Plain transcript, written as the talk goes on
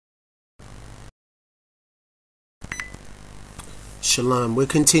Shalom. We're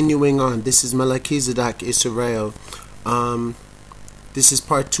continuing on. This is Melchizedek Israel. This is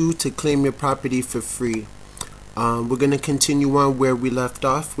part 2 to claim your property for free. We're going to continue on where we left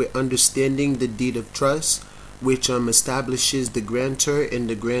off with understanding the deed of trust, which establishes the grantor and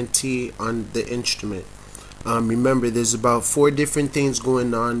the grantee on the instrument. Remember, there's about 4 different things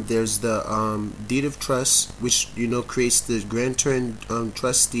going on. There's the deed of trust, which creates the grantor and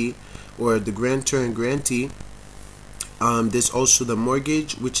trustee, or the grantor and grantee. There's also the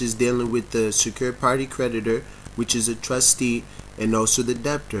mortgage, which is dealing with the secured party creditor, which is a trustee, and also the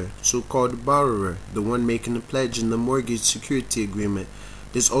debtor, so-called borrower, the one making the pledge in the mortgage security agreement.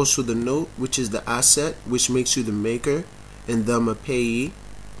 There's also the note, which is the asset, which makes you the maker and them a payee.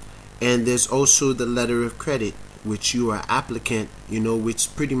 And there's also the letter of credit, which you are applicant,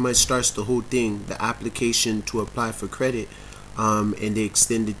 which pretty much starts the whole thing, the application to apply for credit, and they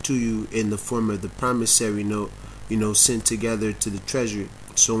extend it to you in the form of the promissory note, sent together to the treasury.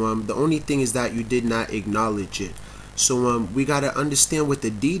 So the only thing is that you did not acknowledge it. So we got to understand what the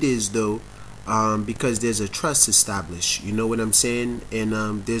deed is, though, because there's a trust established, you know what I'm saying?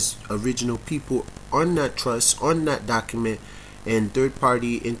 And there's original people on that trust, on that document, and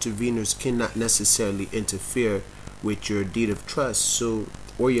third-party interveners cannot necessarily interfere with your deed of trust, so,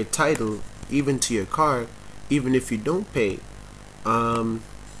 or your title, even to your car, even if you don't pay.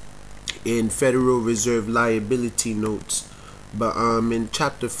 In Federal Reserve liability notes. But in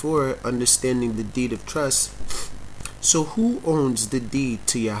chapter 4, understanding the deed of trust, so who owns the deed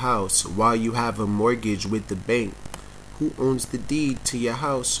to your house while you have a mortgage with the bank? Who owns the deed to your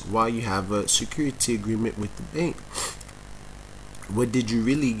house while you have a security agreement with the bank? What did you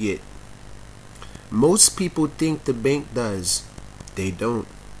really get? Most people think the bank does. They don't.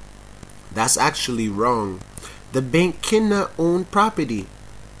 That's actually wrong. The bank cannot own property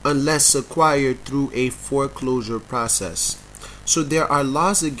unless acquired through a foreclosure process. So there are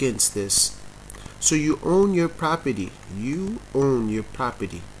laws against this. So you own your property. You own your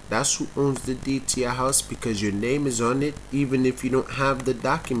property. That's who owns the deed to your house, because your name is on it, even if you don't have the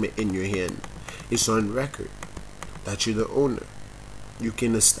document in your hand. It's on record that you're the owner. You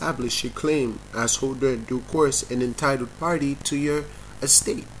can establish your claim as holder in due course and entitled party to your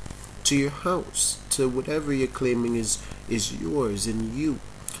estate, to your house, to whatever you're claiming is yours and you.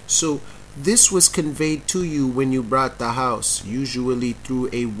 So this was conveyed to you when you brought the house, usually through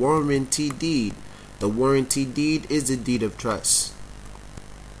a warranty deed. The warranty deed is a deed of trust,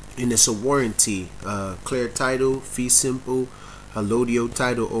 and it's a warranty, clear title, fee simple, allodial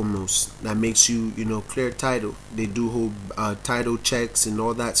title almost. That makes you, clear title. They do hold title checks and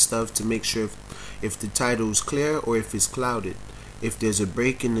all that stuff to make sure if the title is clear or if it's clouded, if there's a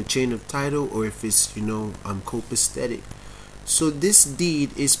break in the chain of title, or if it's copacetic. So this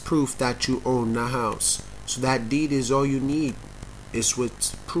deed is proof that you own the house. So that deed is all you need. It's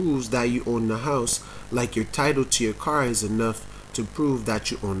what proves that you own the house. Like your title to your car is enough to prove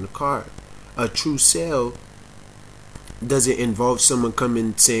that you own the car. A true sale doesn't involve someone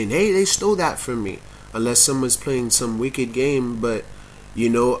coming saying, hey, they stole that from me, unless someone's playing some wicked game. But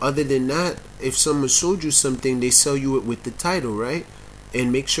other than that, if someone sold you something, they sell you it with the title, right? And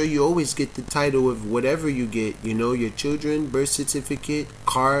make sure you always get the title of whatever you get, your children, birth certificate,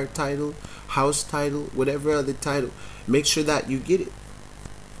 car title, house title, whatever other title. Make sure that you get it,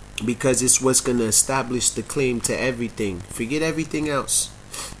 because it's what's going to establish the claim to everything. Forget everything else.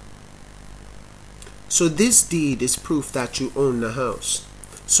 So this deed is proof that you own the house.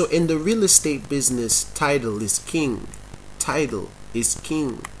 So in the real estate business, title is king. Title is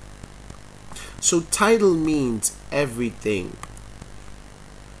king. So title means everything.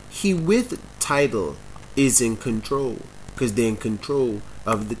 He with title is in control, because they're in control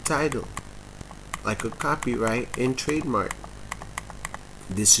of the title, like a copyright and trademark.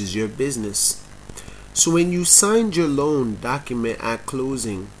 This is your business. So when you signed your loan document at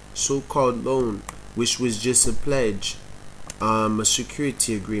closing, so-called loan, which was just a pledge, a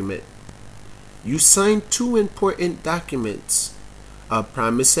security agreement, you signed 2 important documents: a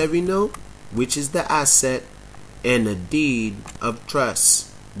promissory note, which is the asset, and a deed of trust,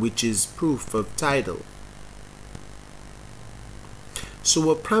 which is proof of title.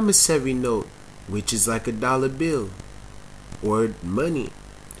 So a promissory note, which is like a dollar bill or money,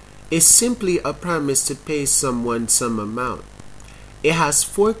 is simply a promise to pay someone some amount. It has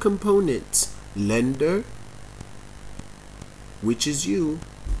 4 components: lender, which is you,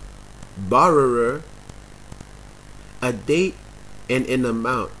 borrower, a date, and an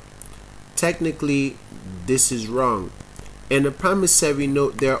amount. Technically, this is wrong. In a promissory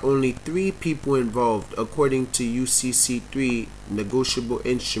note, there are only 3 people involved, according to UCC 3, negotiable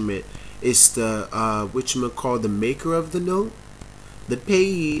instrument. It's the, the maker of the note, the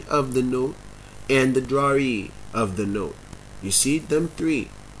payee of the note, and the drawee of the note. You see them three.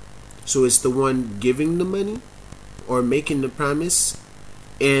 So it's the one giving the money or making the promise,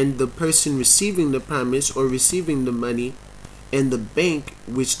 and the person receiving the promise or receiving the money, and the bank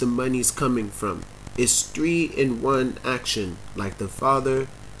which the money is coming from. It's 3 in 1 action, like the Father,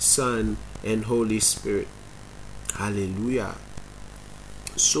 Son, and Holy Spirit. Hallelujah.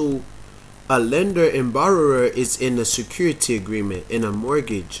 So a lender and borrower is in a security agreement, in a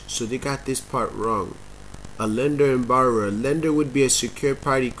mortgage. So they got this part wrong. A lender and borrower. A lender would be a secure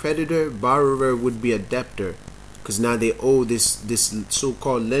party creditor. Borrower would be a debtor, because now they owe this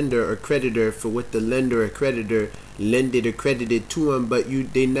so-called lender or creditor for what the lender or creditor lended or credited to them, but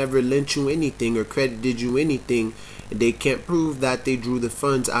they never lent you anything or credited you anything, and they can't prove that they drew the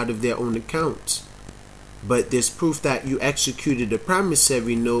funds out of their own accounts. But there's proof that you executed a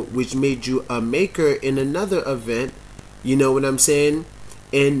promissory note, which made you a maker in another event, you know what I'm saying,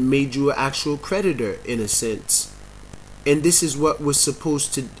 and made you an actual creditor in a sense. And this is what was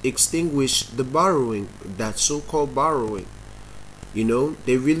supposed to extinguish the borrowing, that so-called borrowing. You know,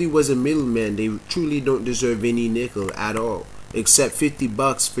 there really was a middleman. They truly don't deserve any nickel at all, except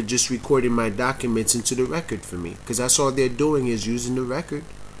 $50 for just recording my documents into the record for me, because that's all they're doing is using the record.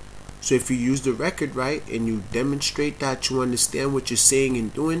 So if you use the record right and you demonstrate that you understand what you're saying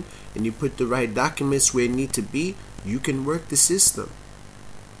and doing, and you put the right documents where it need to be, you can work the system.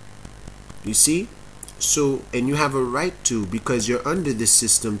 You see? So, and you have a right to, because you're under the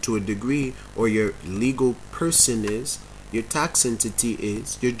system to a degree, or your legal person is, your tax entity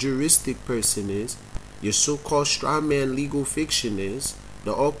is, your juristic person is, your so-called straw man legal fiction is,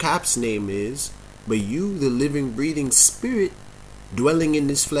 the all caps name is, but you, the living, breathing spirit, dwelling in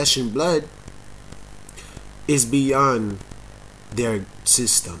this flesh and blood, is beyond their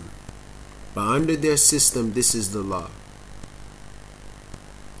system. But under their system, this is the law.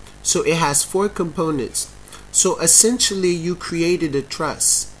 So it has 4 components. So essentially you created a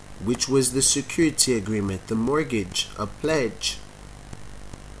trust, which was the security agreement, the mortgage, a pledge.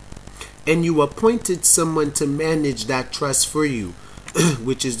 And you appointed someone to manage that trust for you,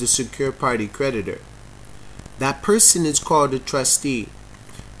 which is the secure party creditor. That person is called a trustee.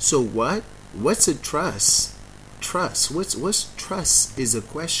 So what's a trust? Trust. What's trust is a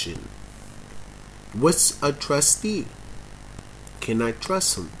question. What's a trustee? Can I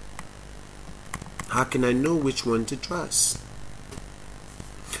trust him? How can I know which one to trust?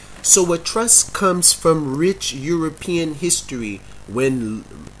 So a trust comes from rich European history, when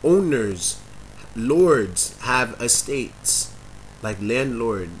owners, lords have estates, like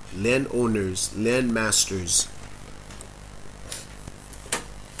landlord, landowners, landmasters.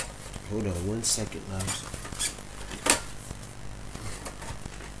 Hold on 1 second, loves.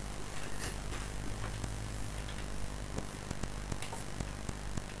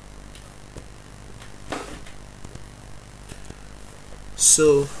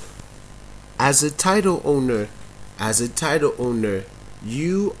 So, as a title owner,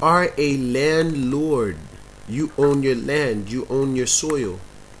 you are a landlord. You own your land. You own your soil.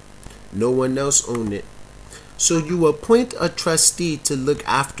 No one else owns it. So you appoint a trustee to look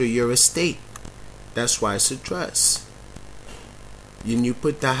after your estate. That's why it's a trust. And you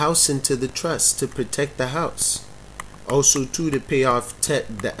put the house into the trust to protect the house. Also, too, to pay off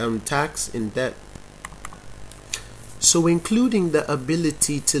tax and debt. So including the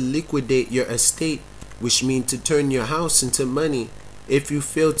ability to liquidate your estate, which means to turn your house into money if you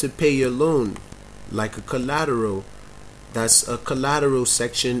fail to pay your loan, like a collateral. That's a collateral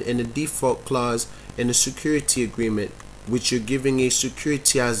section in a default clause in a security agreement, which you're giving a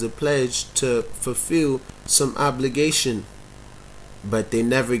security as a pledge to fulfill some obligation, but they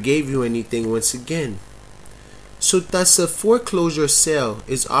never gave you anything once again. So thus a foreclosure sale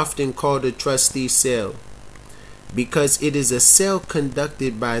is often called a trustee sale, because it is a sale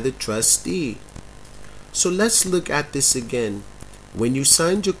conducted by the trustee. So let's look at this again. When you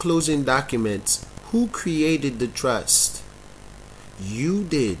signed your closing documents, who created the trust? You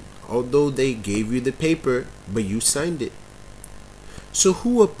did, although they gave you the paper, but you signed it. So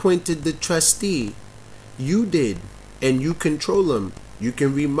who appointed the trustee? You did, and you control them. You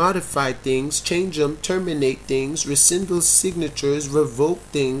can remodify things, change them, terminate things, rescind those signatures, revoke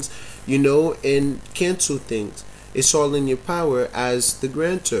things, and cancel things. It's all in your power as the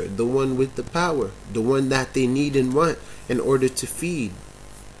grantor, the one with the power, the one that they need and want in order to feed.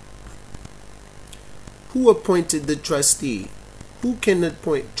 Who appointed the trustee? Who can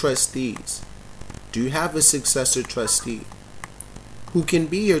appoint trustees? Do you have a successor trustee? Who can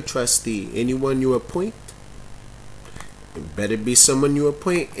be your trustee? Anyone you appoint? It better be someone you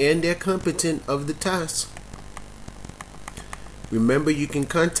appoint and they're competent of the task. Remember, you can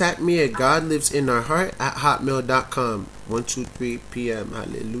contact me at godlivesinourheart@hotmail.com. 1-2-3 p.m.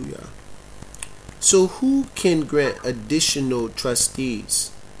 Hallelujah. So who can grant additional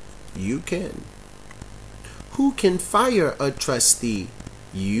trustees? You can. Who can fire a trustee?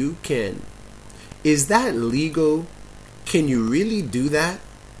 You can. Is that legal? Can you really do that?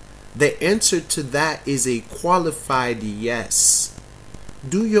 The answer to that is a qualified yes.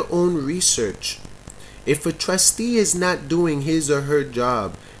 Do your own research. If a trustee is not doing his or her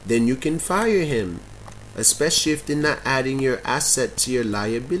job, then you can fire him, especially if they're not adding your asset to your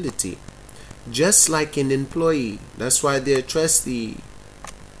liability. Just like an employee. That's why they're a trustee.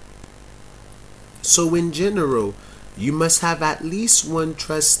 So in general, you must have at least one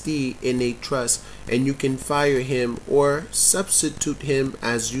trustee in a trust, and you can fire him or substitute him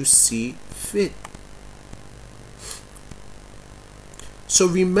as you see fit. So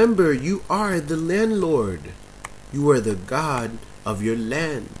remember, you are the landlord. You are the God of your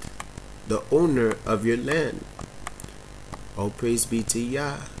land, the owner of your land. All praise be to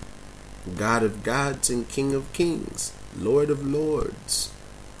Yah, God of gods and King of kings, Lord of lords.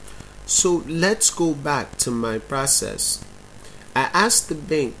 So let's go back to my process. I asked the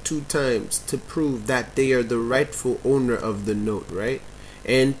bank 2 times to prove that they are the rightful owner of the note, right?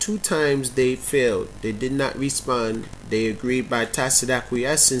 And 2 times they failed. They did not respond. They agreed by tacit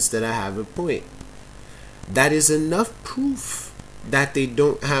acquiescence that I have a point. That is enough proof that they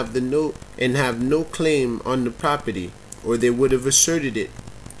don't have the note and have no claim on the property, or they would have asserted it.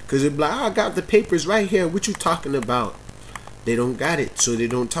 Because they'd be like, I got the papers right here. What you talking about? They don't got it, so they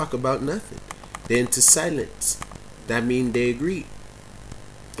don't talk about nothing. They're into silence. That means they agree,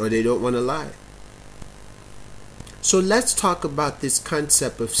 or they don't want to lie. So let's talk about this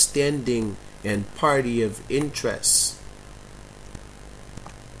concept of standing and party of interest.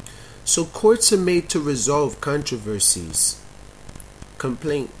 So courts are made to resolve controversies,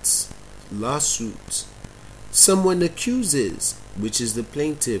 complaints, lawsuits. Someone accuses, which is the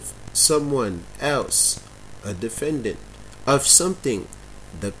plaintiff, someone else, a defendant, of something,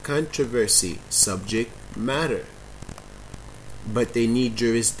 the controversy, subject matter. But they need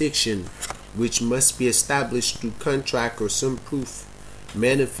jurisdiction, which must be established through contract or some proof,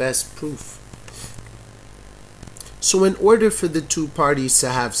 manifest proof. So in order for the 2 parties to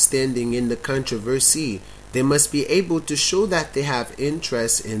have standing in the controversy, they must be able to show that they have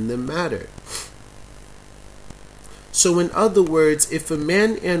interest in the matter. So in other words, if a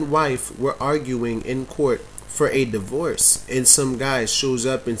man and wife were arguing in court for a divorce, and some guy shows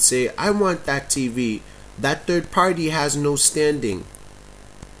up and say, I want that TV, that third party has no standing.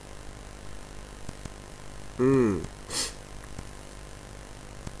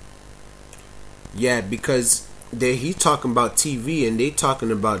 Yeah, because he talking about TV and they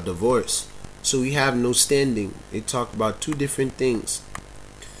talking about divorce. So we have no standing. They talk about 2 different things.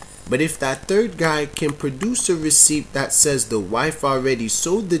 But if that third guy can produce a receipt that says the wife already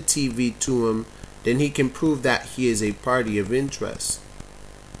sold the TV to him, then he can prove that he is a party of interest.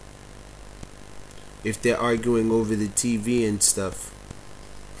 If they're arguing over the TV and stuff.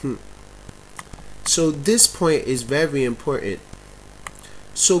 So this point is very important.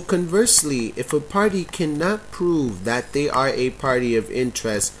 So conversely, if a party cannot prove that they are a party of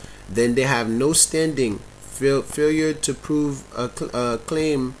interest, then they have no standing. Failure to prove a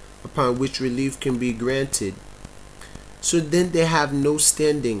claim upon which relief can be granted. So then they have no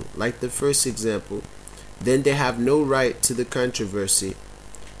standing, like the first example. Then they have no right to the controversy.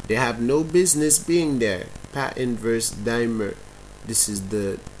 They have no business being there. Patent versus Dimer. This is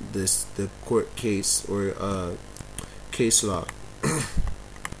the court case or case law.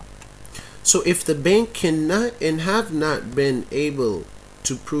 So if the bank cannot and have not been able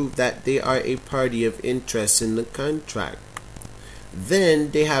to prove that they are a party of interest in the contract, then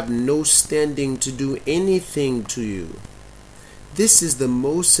they have no standing to do anything to you. This is the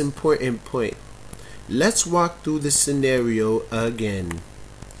most important point. Let's walk through the scenario again.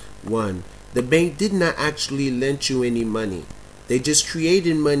 1. The bank did not actually lend you any money. They just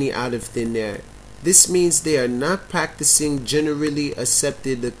created money out of thin air. This means they are not practicing generally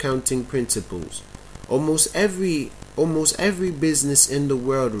accepted accounting principles. Almost every business in the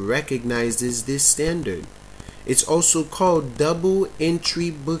world recognizes this standard. It's also called double entry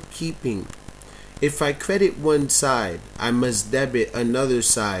bookkeeping. If I credit one side, I must debit another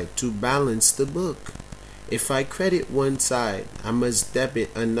side to balance the book. If I credit one side, I must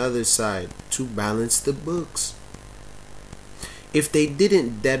debit another side to balance the books. If they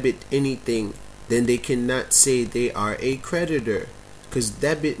didn't debit anything, then they cannot say they are a creditor, because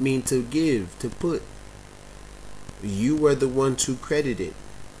debit means to give, to put. You were the one to credit it,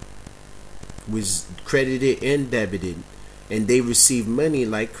 was credited and debited. and they receive money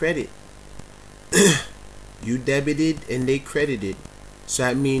like credit. You debited and they credited. So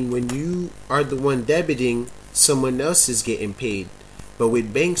I mean, when you are the one debiting, someone else is getting paid. But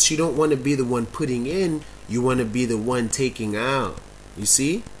with banks, you don't want to be the one putting in, you want to be the one taking out. You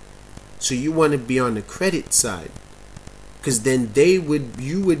see? So you want to be on the credit side. Because then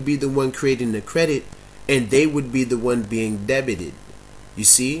you would be the one creating the credit, and they would be the one being debited. You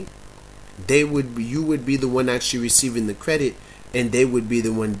see? You would be the one actually receiving the credit, and they would be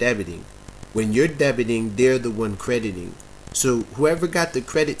the one debiting. When you're debiting, they're the one crediting. So whoever got the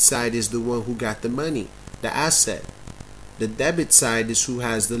credit side is the one who got the money, the asset. The debit side is who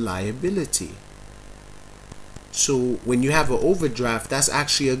has the liability. So when you have an overdraft, that's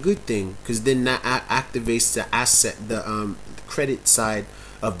actually a good thing, because then that activates the asset, the credit side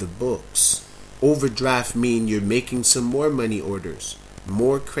of the books. Overdraft mean you're making some more money orders,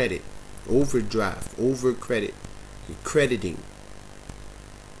 more credit. Overdraft, over credit, you're crediting.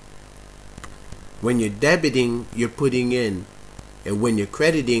 When you're debiting, you're putting in, and when you're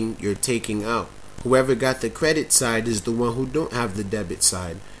crediting, you're taking out. Whoever got the credit side is the one who don't have the debit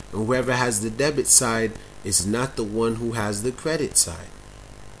side, and whoever has the debit side is not the one who has the credit side.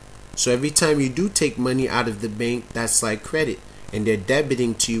 So every time you do take money out of the bank, that's like credit, and they're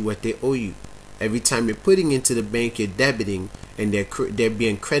debiting to you what they owe you. Every time you're putting into the bank, you're debiting, and they're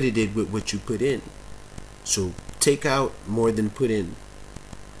being credited with what you put in. So take out more than put in.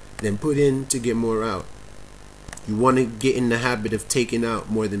 Then put in to get more out. You want to get in the habit of taking out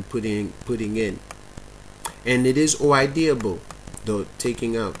more than putting in. And it is ideable, though,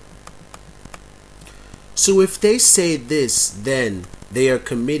 taking out. So if they say this, then they are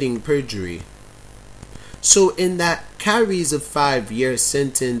committing perjury. So in that carries a 5-year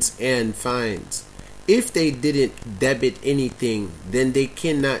sentence and fines. If they didn't debit anything, then they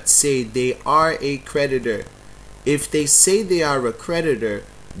cannot say they are a creditor. If they say they are a creditor,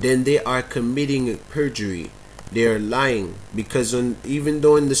 then they are committing perjury. They are lying, because even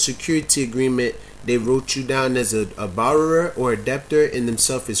though in the security agreement they wrote you down as a borrower or a debtor and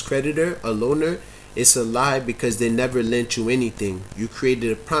themselves as creditor, a loaner, it's a lie, because they never lent you anything. You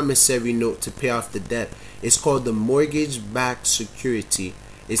created a promissory note to pay off the debt. It's called the mortgage-backed security.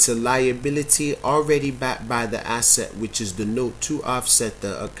 It's a liability already backed by the asset, which is the note, to offset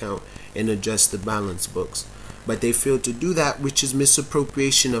the account and adjust the balance books. But they failed to do that, which is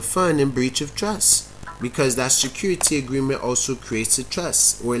misappropriation of fund and breach of trust, because that security agreement also creates a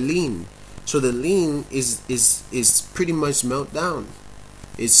trust or lien. So the lien is pretty much melt down.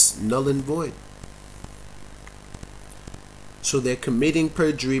 It's null and void. So they're committing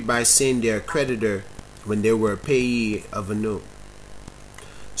perjury by saying they're a creditor when they were a payee of a note.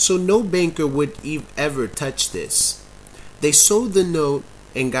 So no banker would ever touch this. They sold the note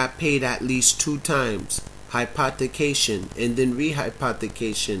and got paid at least 2 times. Hypothecation, and then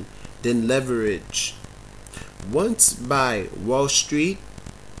rehypothecation, then leverage. Once by Wall Street,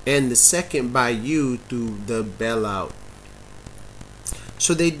 and the second by you through the bailout.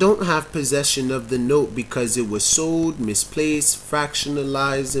 So they don't have possession of the note because it was sold, misplaced,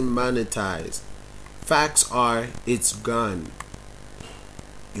 fractionalized, and monetized. Facts are, it's gone.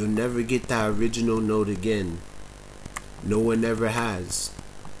 You'll never get that original note again. No one ever has.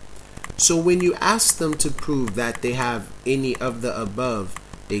 So when you ask them to prove that they have any of the above,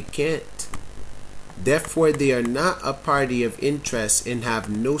 they can't. Therefore, they are not a party of interest and have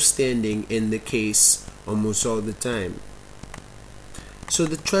no standing in the case almost all the time. So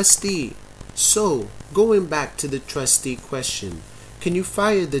the trustee. So, going back to the trustee question, can you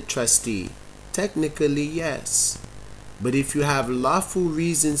fire the trustee? Technically, yes. But if you have lawful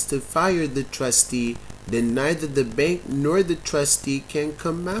reasons to fire the trustee, then neither the bank nor the trustee can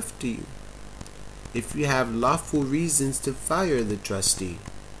come after you. If you have lawful reasons to fire the trustee,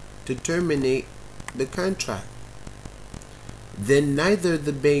 to terminate the contract, then neither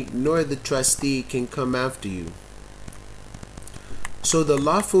the bank nor the trustee can come after you. So the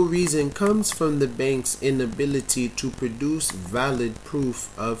lawful reason comes from the bank's inability to produce valid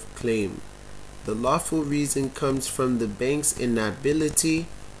proof of claim. The lawful reason comes from the bank's inability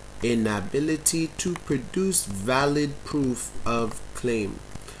to produce valid proof of claim.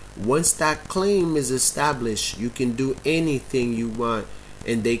 Once that claim is established, you can do anything you want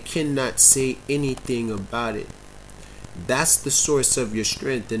and they cannot say anything about it. That's the source of your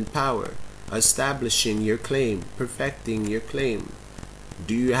strength and power, establishing your claim, perfecting your claim.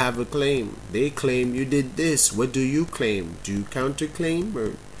 Do you have a claim? They claim you did this. What do you claim? Do you counterclaim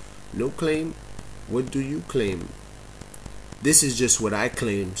or no claim? What do you claim? This is just what I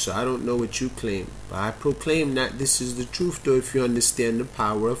claim, so I don't know what you claim. But I proclaim that this is the truth, though, if you understand the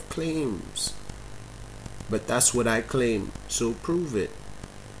power of claims. but that's what I claim. So prove it.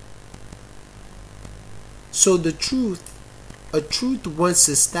 So the truth, a truth once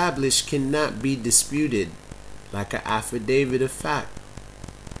established cannot be disputed, like an affidavit of fact.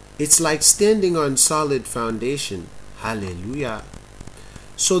 It's like standing on solid foundation. Hallelujah.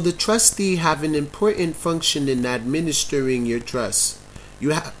 So the trustee have an important function in administering your trust.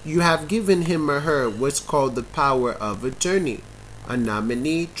 You have given him or her what's called the power of attorney, a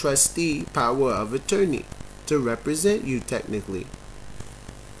nominee, trustee, power of attorney, to represent you technically.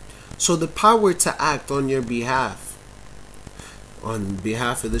 So the power to act on your behalf, on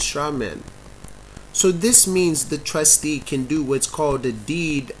behalf of the straw man. So this means the trustee can do what's called a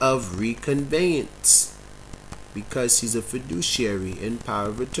deed of reconveyance, because he's a fiduciary and power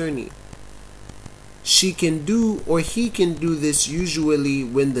of attorney. She can do, or he can do this usually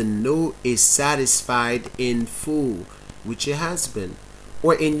when the note is satisfied in full, which it has been.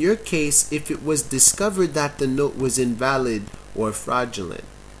 Or in your case, if it was discovered that the note was invalid or fraudulent.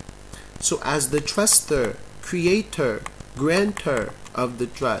 So as the trustor, creator, grantor of the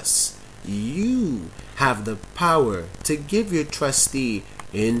trust, you have the power to give your trustee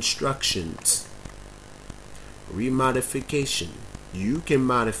instructions. Remodification. You can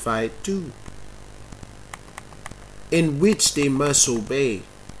modify it too, in which they must obey.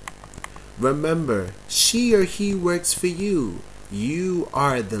 Remember, she or he works for you. You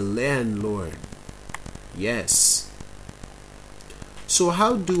are the landlord. Yes. So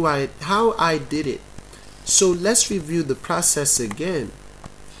how I did it? So let's review the process again.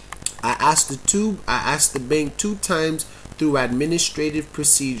 I asked the bank 2 times through administrative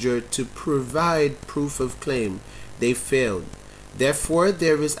procedure to provide proof of claim. They failed. Therefore,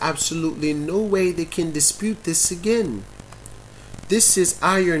 there is absolutely no way they can dispute this again. This is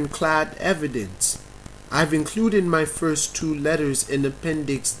ironclad evidence. I've included my first 2 letters in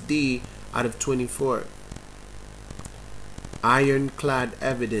Appendix D out of 24. Ironclad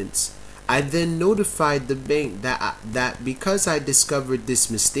evidence. I then notified the bank that because I discovered this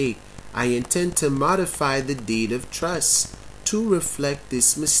mistake, I intend to modify the deed of trust to reflect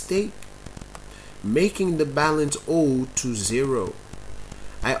this mistake, making the balance owed to 0.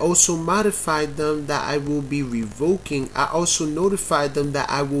 I also notified them that I will be revoking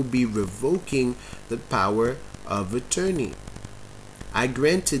the power of attorney I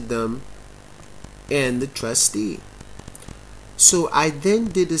granted them and the trustee. So I then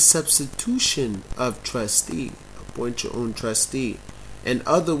did a substitution of trustee. Appoint your own trustee. In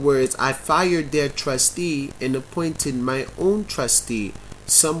other words, I fired their trustee and appointed my own trustee,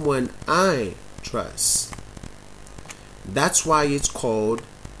 someone I trust. That's why it's called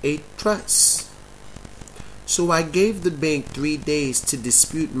a trust. So I gave the bank 3 days to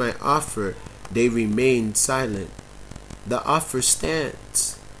dispute my offer. They remained silent. The offer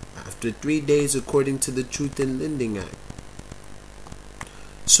stands after 3 days according to the Truth in Lending Act.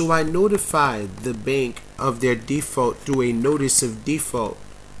 So I notified the bank of their default through a notice of default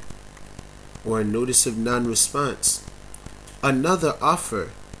or a notice of non-response. Another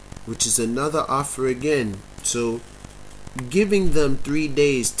offer, which is another offer again. So giving them 3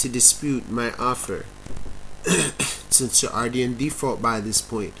 days to dispute my offer since you're already in default by this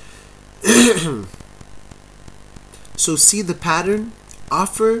point. So see the pattern?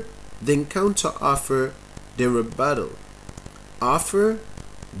 Offer, then counter offer, then rebuttal. Offer,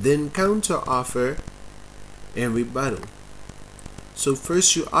 then counter offer, and rebuttal. So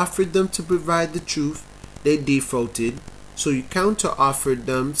first you offered them to provide the truth. They defaulted. So you counter offered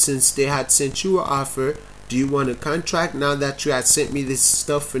them since they had sent you an offer. Do you want a contract now that you had sent me this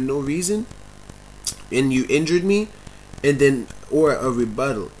stuff for no reason and you injured me? And then, or a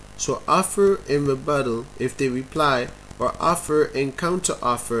rebuttal. So offer and rebuttal if they reply, or offer and counter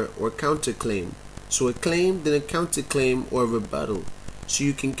offer or counterclaim. So a claim, then a counterclaim or rebuttal. So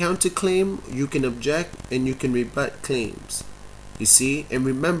you can counterclaim, you can object, and you can rebut claims. You see? And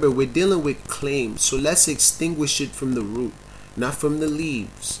remember, we're dealing with claims, so let's extinguish it from the root, not from the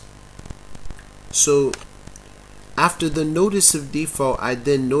leaves. So after the notice of default, I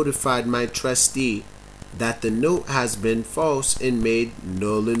then notified my trustee that the note has been false and made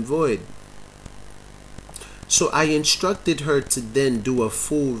null and void. So I instructed her to then do a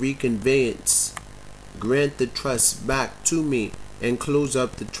full reconveyance, grant the trust back to me, and close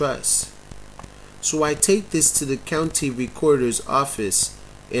up the trust. So I take this to the county recorder's office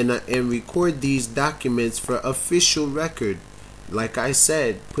and record these documents for official record. Like I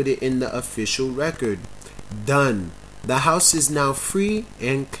said, put it in the official record. Done. The house is now free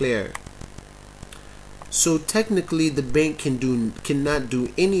and clear. So technically the bank cannot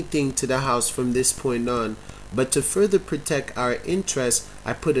do anything to the house from this point on, But to further protect our interests,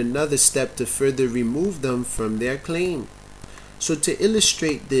 I put another step to further remove them from their claim. So to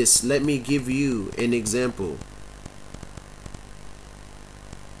illustrate this, let me give you an example.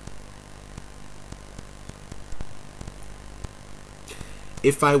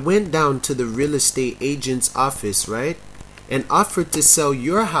 If I went down to the real estate agent's office, right, and offered to sell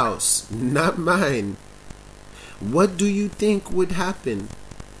your house, not mine, what do you think would happen?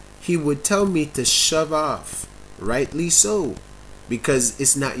 He would tell me to shove off, rightly so, because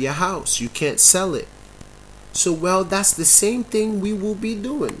it's not your house, you can't sell it. So, well, that's the same thing we will be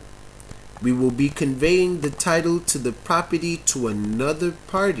doing. We will be conveying the title to the property to another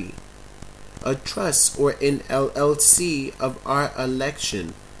party, a trust or an LLC of our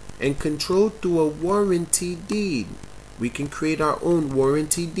election, and controlled through a warranty deed. We can create our own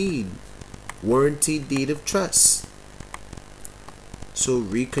warranty deed of trust. So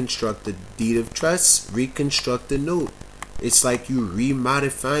reconstruct the deed of trust, reconstruct the note. It's like you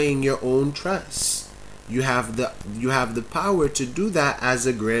remodifying your own trust. You have the power to do that as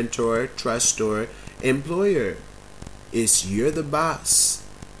a grantor, trustor, employer. You're the boss.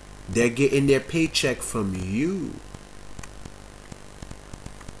 They're getting their paycheck from you.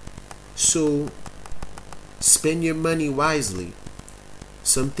 So spend your money wisely.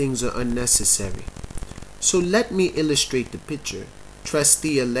 Some things are unnecessary. So let me illustrate the picture.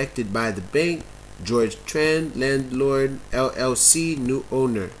 Trustee elected by the bank, George Tran, landlord, LLC, new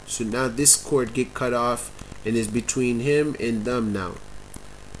owner. So now this cord get cut off and is between him and them now.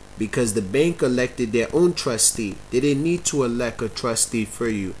 Because the bank elected their own trustee. They didn't need to elect a trustee for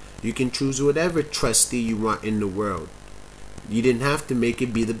you. You can choose whatever trustee you want in the world. You didn't have to make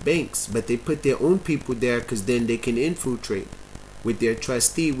it be the banks, but they put their own people there because then they can infiltrate with their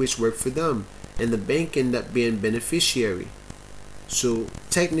trustee, which worked for them, and the bank ended up being beneficiary. So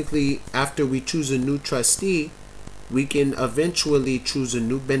technically, after we choose a new trustee, we can eventually choose a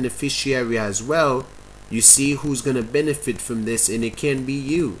new beneficiary as well. You see who's going to benefit from this, and it can be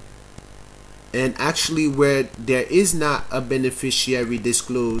you. And actually, where there is not a beneficiary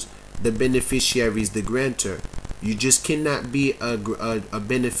disclosed, the beneficiary is the grantor. You just cannot be a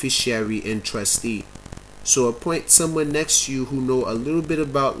beneficiary and trustee. So appoint someone next to you who know a little bit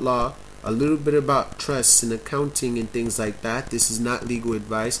about law, a little bit about trusts and accounting and things like that. This is not legal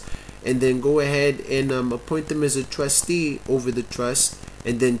advice. And then go ahead and appoint them as a trustee over the trust,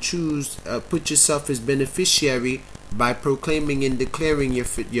 and then choose, put yourself as beneficiary by proclaiming and declaring your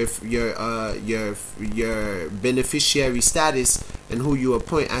beneficiary status and who you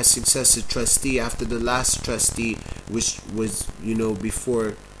appoint as successor trustee after the last trustee, which was,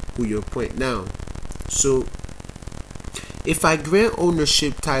 before who you appoint now. So if I grant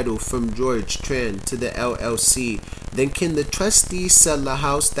ownership title from George Tran to the LLC, then can the trustee sell a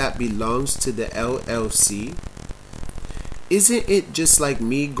house that belongs to the LLC? Isn't it just like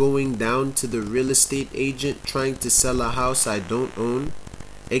me going down to the real estate agent trying to sell a house I don't own?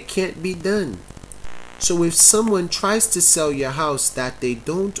 It can't be done. So if someone tries to sell your house that they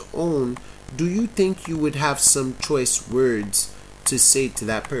don't own, do you think you would have some choice words to say to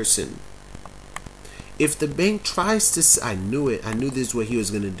that person? If the bank tries to, I knew this is what he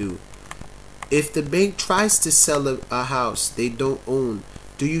was going to do. If the bank tries to sell a house they don't own,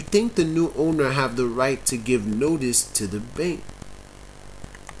 do you think the new owner have the right to give notice to the bank?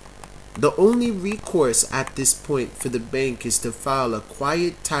 The only recourse at this point for the bank is to file a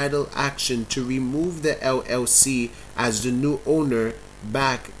quiet title action to remove the LLC as the new owner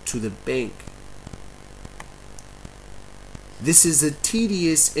back to the bank. This is a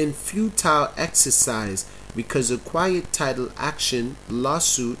tedious and futile exercise because a quiet title action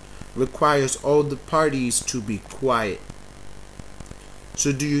lawsuit requires all the parties to be quiet.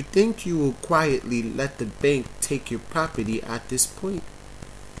 So do you think you will quietly let the bank take your property at this point,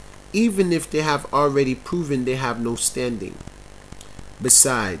 even if they have already proven they have no standing?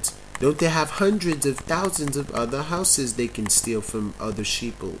 Besides, don't they have hundreds of thousands of other houses they can steal from other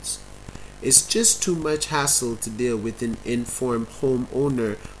sheeples? It's just too much hassle to deal with an informed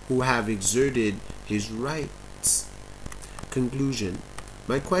homeowner who have exerted his rights. Conclusion.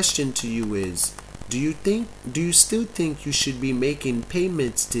 My question to you is, do you still think you should be making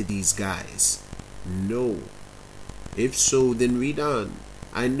payments to these guys? No. If so, then read on.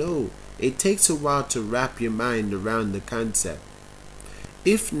 I know it takes a while to wrap your mind around the concept.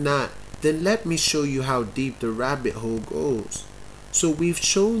 If not, then let me show you how deep the rabbit hole goes. So we've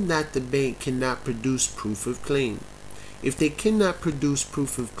shown that the bank cannot produce proof of claim. If they cannot produce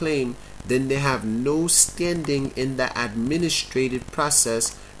proof of claim, then they have no standing in the administrative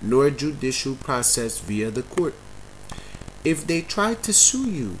process nor judicial process via the court. If they try to sue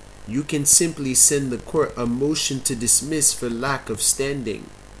you, you can simply send the court a motion to dismiss for lack of standing.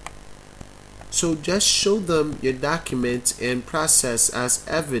 So just show them your documents and process as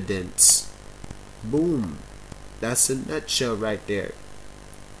evidence. Boom. That's a nutshell right there.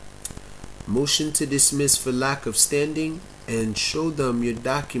 Motion to dismiss for lack of standing, and show them your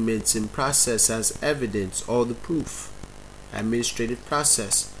documents and process as evidence, all the proof. Administrative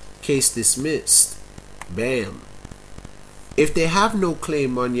process. Case dismissed. Bam. If they have no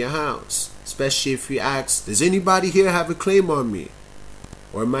claim on your house, especially if you ask, does anybody here have a claim on me,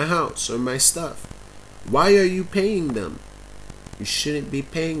 or my house, or my stuff? Why are you paying them? You shouldn't be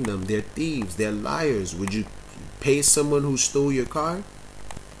paying them. They're thieves. They're liars. Would you pay someone who stole your car?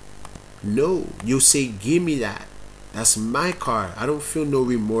 No. You'll say, give me that. That's my car. I don't feel no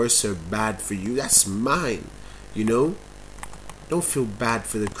remorse or bad for you. That's mine. You know? Don't feel bad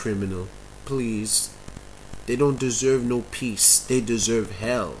for the criminal. Please. They don't deserve no peace. They deserve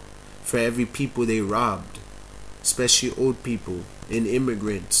hell for every people they robbed. Especially old people and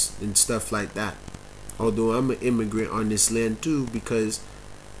immigrants and stuff like that. Although I'm an immigrant on this land too, because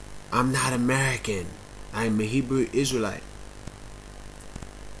I'm not American. I'm a Hebrew Israelite.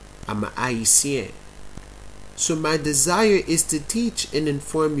 I'm an Haitian. So my desire is to teach and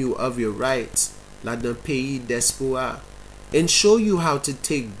inform you of your rights, la d'un pays d'espoir, and show you how to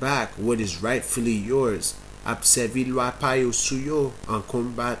take back what is rightfully yours, observer loi payo suyo en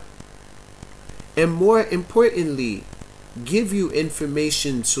combat. And more importantly, give you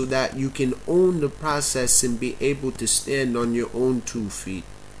information so that you can own the process and be able to stand on your own 2 feet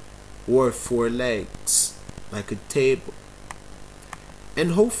or 4 legs like a table,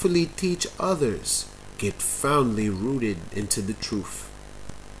 and hopefully teach others, get firmly rooted into the truth.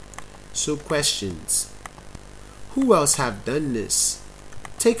 So questions. Who else have done this?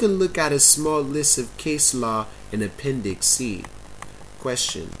 Take a look at a small list of case law in Appendix C.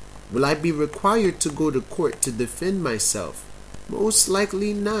 Question. Will I be required to go to court to defend myself? Most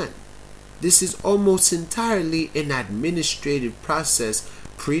likely not. This is almost entirely an administrative process,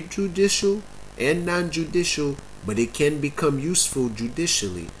 prejudicial and non-judicial, but it can become useful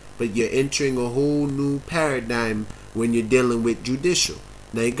judicially. But you're entering a whole new paradigm when you're dealing with judicial.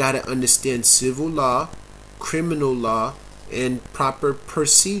 Now you gotta understand civil law, criminal law, and proper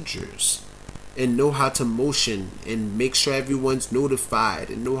procedures, and know how to motion and make sure everyone's notified,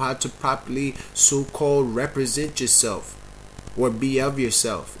 and know how to properly so-called represent yourself or be of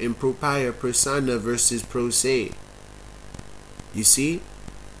yourself in propria persona versus pro se. You see?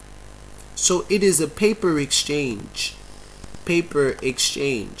 So it is a paper exchange,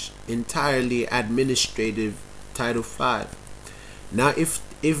 entirely administrative, Title 5. Now if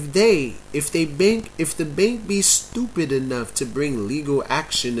the bank be stupid enough to bring legal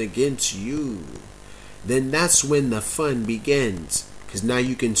action against you, then that's when the fun begins, because now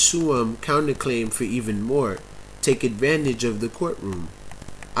you can sue them, counterclaim for even more, take advantage of the courtroom.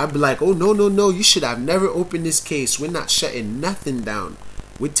 I'd be like, oh no, you should have never opened this case. We're not shutting nothing down.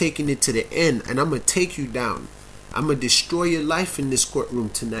 We're taking it to the end, and I'm going to take you down. I'm going to destroy your life in this courtroom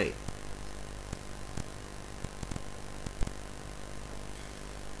tonight.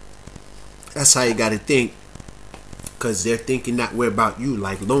 That's how you got to think, because they're thinking that we're about you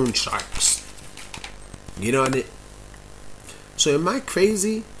like loan sharks. You know what I mean? So am I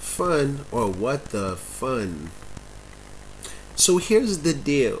crazy, fun, or what the fun? So here's the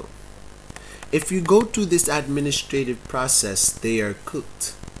deal. If you go through this administrative process, they are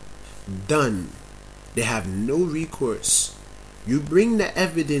cooked, done. They have no recourse. You bring the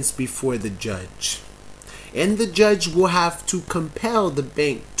evidence before the judge, and the judge will have to compel the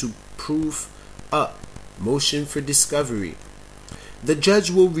bank to prove up, motion for discovery. The judge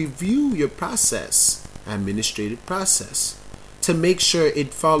will review your process, administrative process, to make sure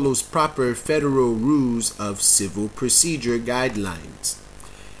it follows proper federal rules of civil procedure guidelines.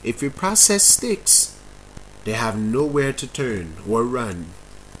 If your process sticks, they have nowhere to turn or run.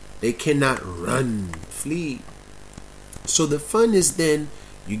 They cannot run, flee. So the fun is then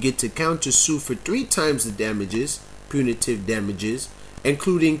you get to countersue for 3 times the damages, punitive damages,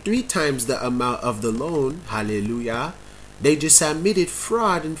 including 3 times the amount of the loan. Hallelujah. They just admitted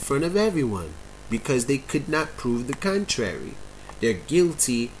fraud in front of everyone because they could not prove the contrary. They're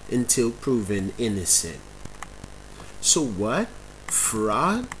guilty until proven innocent. So what?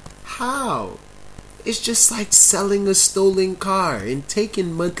 Fraud? How? It's just like selling a stolen car and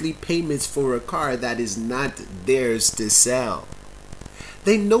taking monthly payments for a car that is not theirs to sell.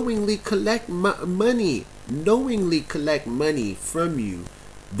 They knowingly collect money from you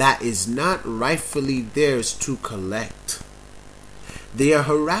that is not rightfully theirs to collect. They are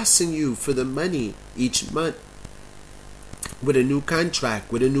harassing you for the money each month. with a new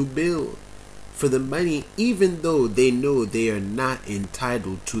contract, with a new bill for the money, even though they know they are not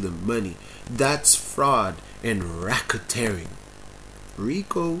entitled to the money. That's fraud and racketeering.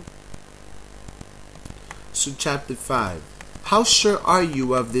 RICO. So chapter 5. How sure are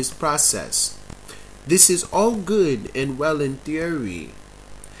you of this process? This is all good and well in theory.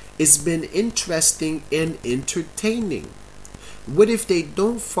 It's been interesting and entertaining. What if they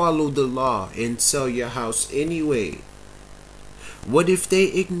don't follow the law and sell your house anyway? What if they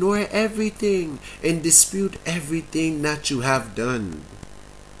ignore everything and dispute everything that you have done?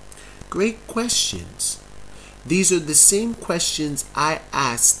 Great questions. These are the same questions I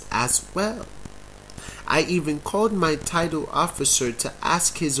asked as well. I even called my title officer to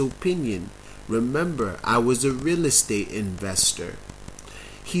ask his opinion. Remember, I was a real estate investor.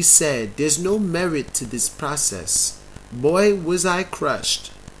 He said, there's no merit to this process. Boy, was I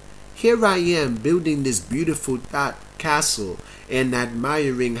crushed. Here I am building this beautiful castle and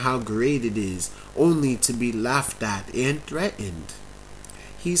admiring how great it is, only to be laughed at and threatened.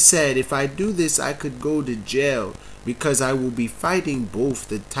 He said if I do this I could go to jail because I will be fighting both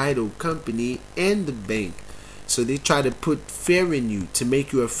the title company and the bank. So they try to put fear in you to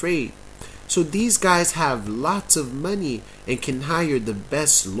make you afraid. So these guys have lots of money and can hire the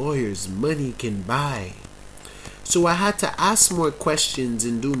best lawyers money can buy. So I had to ask more questions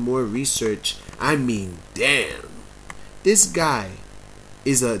and do more research. I mean, damn. This guy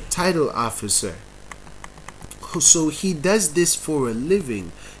is a title officer. So he does this for a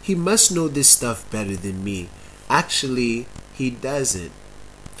living. He must know this stuff better than me. Actually, he doesn't.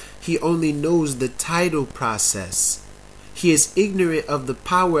 He only knows the title process. He is ignorant of the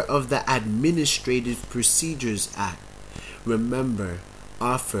power of the Administrative Procedures Act. Remember,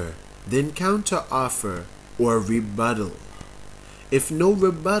 offer, then counter offer, or rebuttal. If no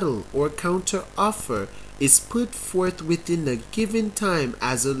rebuttal or counter offer is put forth within a given time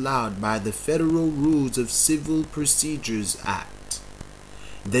as allowed by the Federal Rules of Civil Procedures Act,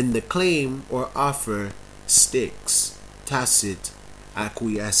 then the claim or offer sticks. Tacit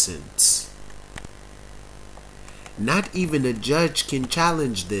acquiescence. Not even a judge can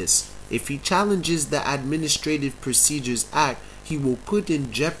challenge this. If he challenges the Administrative Procedures Act, he will put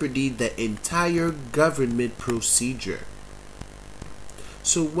in jeopardy the entire government procedure.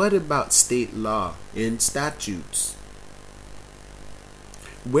 So what about state law and statutes?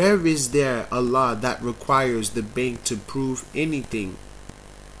 Where is there a law that requires the bank to prove anything?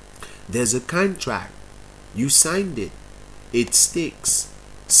 There's a contract. You signed it. It sticks.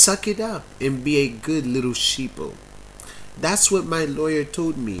 Suck it up and be a good little sheeple. That's what my lawyer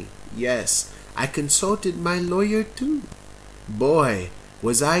told me. Yes, I consulted my lawyer too. Boy,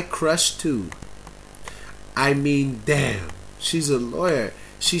 was I crushed too. I mean, damn, she's a lawyer.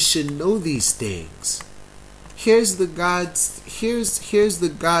 She should know these things. Here's the God's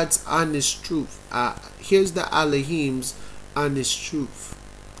honest truth. Here's the Elohim's honest truth.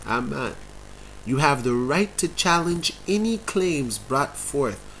 Amen. You have the right to challenge any claims brought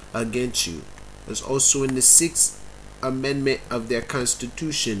forth against you. There's also in the 6th Amendment of their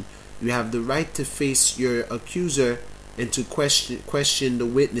Constitution, you have the right to face your accuser and to question the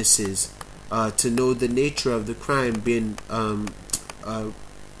witnesses, to know the nature of the crime being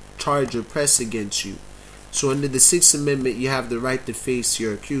charged or pressed against you. So under the 6th Amendment, you have the right to face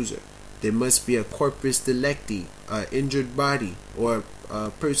your accuser. There must be a corpus delicti, injured body, or a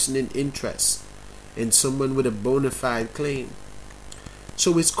person in interest, and someone with a bona fide claim.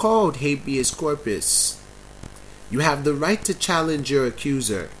 So it's called habeas corpus. You have the right to challenge your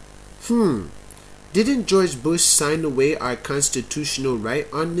accuser. Didn't George Bush sign away our constitutional right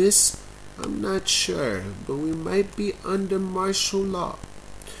on this? I'm not sure, but we might be under martial law.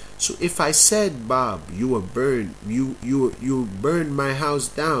 So if I said, Bob, you burned my house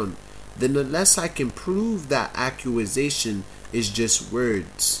down, then unless I can prove that accusation is just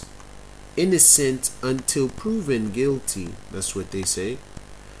words. Innocent until proven guilty. That's what they say.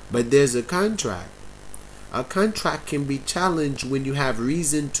 But there's a contract. A contract can be challenged when you have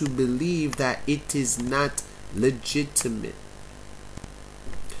reason to believe that it is not legitimate.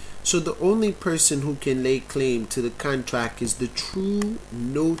 So the only person who can lay claim to the contract is the true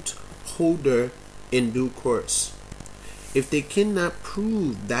note holder in due course. If they cannot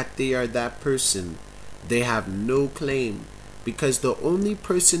prove that they are that person, they have no claim, because the only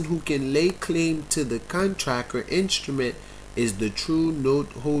person who can lay claim to the contract or instrument is the true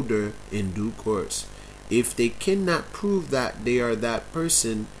note holder in due course. If they cannot prove that they are that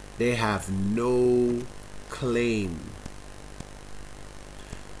person, they have no claim.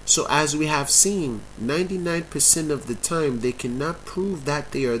 So as we have seen, 99% of the time they cannot prove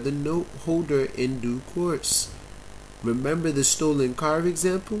that they are the note holder in due course. Remember the stolen car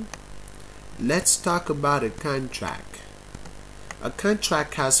example? Let's talk about a contract. A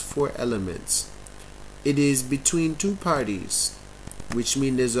contract has 4 elements. It is between 2 parties, which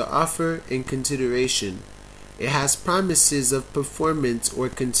means there's an offer and consideration. It has promises of performance or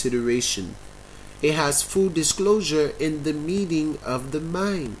consideration. It has full disclosure in the meeting of the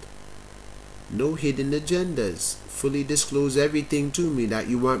mind. No hidden agendas. Fully disclose everything to me that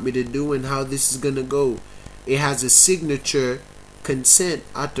you want me to do and how this is going to go. It has a signature, consent,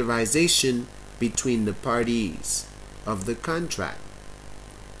 authorization between the parties of the contract.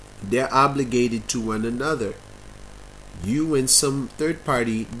 They're obligated to one another. You and some third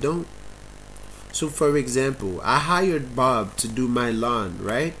party don't. So for example, I hired Bob to do my lawn,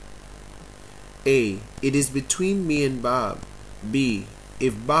 right? A. It is between me and Bob. B.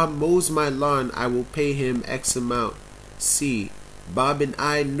 If Bob mows my lawn, I will pay him X amount. C. Bob and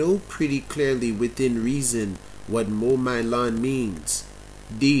I know pretty clearly within reason what mow my lawn means.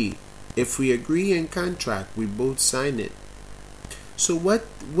 D. If we agree in contract, we both sign it. So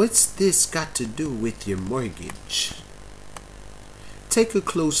what's this got to do with your mortgage? Take a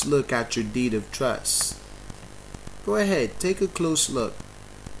close look at your deed of trust. Go ahead, take a close look.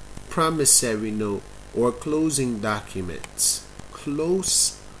 Promissory note or closing documents.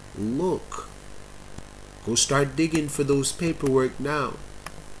 Close look. Go start digging for those paperwork now.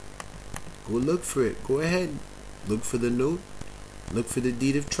 Go look for it. Go ahead. Look for the note. Look for the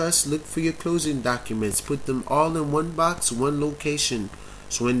deed of trust. Look for your closing documents. Put them all in one box, one location.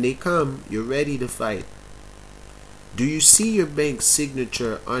 So when they come, you're ready to fight. Do you see your bank's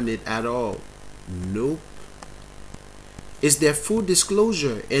signature on it at all? Nope. Is there full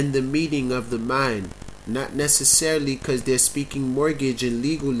disclosure in the meeting of the mind? Not necessarily, because they're speaking mortgage in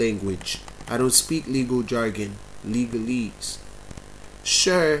legal language. I don't speak legal jargon, legalese.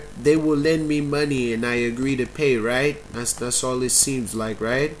 Sure, they will lend me money and I agree to pay, right? That's all it seems like,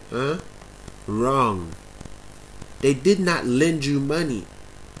 right? Huh? Wrong. They did not lend you money.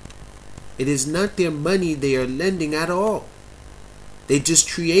 It is not their money they are lending at all. They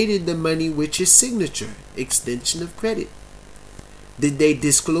just created the money with your signature, extension of credit. Did they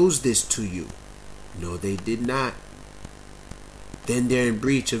disclose this to you? No, they did not. Then they're in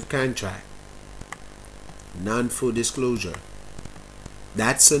breach of contract. Non-full disclosure.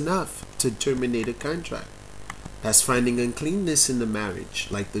 That's enough to terminate a contract. That's finding uncleanness in the marriage,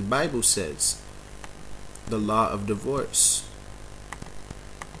 like the Bible says. The law of divorce.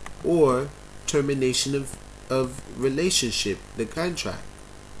 Or termination of relationship, the contract.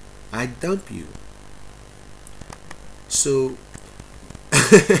 I dump you. So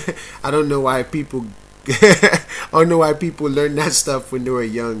I don't know why people learn that stuff when they were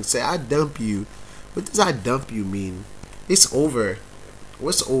young. Say I dump you. What does I dump you mean? It's over.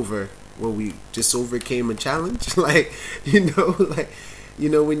 What's over? Well, we just overcame a challenge. Like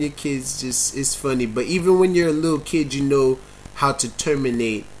when your kids just, it's funny. But even when you're a little kid, you know how to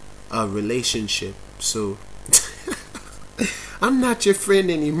terminate a relationship. So I'm not your friend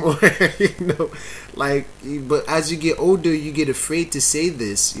anymore. But as you get older, you get afraid to say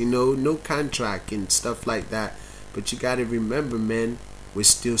this, no contract and stuff like that. But you gotta remember, man, we're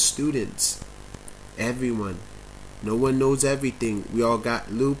still students. Everyone. No one knows everything. We all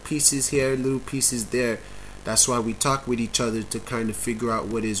got little pieces here, little pieces there. That's why we talk with each other to kind of figure out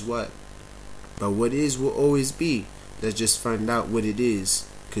what is what. But what is will always be. Let's just find out what it is,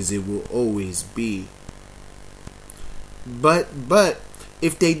 because it will always be. But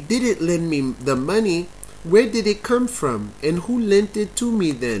if they didn't lend me the money, where did it come from? And who lent it to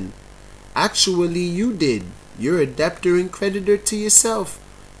me then? Actually, you did. You're a debtor and creditor to yourself.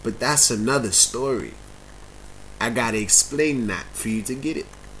 But that's another story. I gotta explain that for you to get it.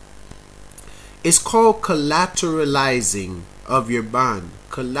 It's called collateralizing of your bond.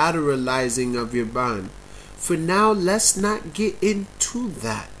 Collateralizing of your bond. For now, let's not get into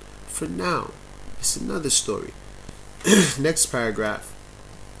that. For now, it's another story. Next paragraph.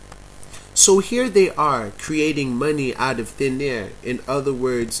 So here they are, creating money out of thin air. In other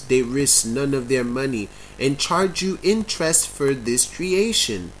words, they risk none of their money and charge you interest for this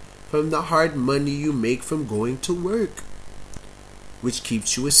creation from the hard money you make from going to work, which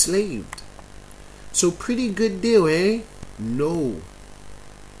keeps you a slave. So pretty good deal, eh? No.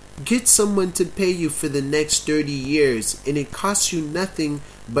 Get someone to pay you for the next 30 years and it costs you nothing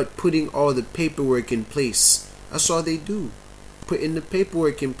but putting all the paperwork in place. That's all they do. Putting the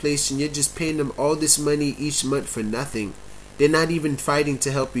paperwork in place and you're just paying them all this money each month for nothing. They're not even fighting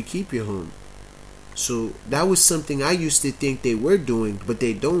to help you keep your home. So that was something I used to think they were doing, but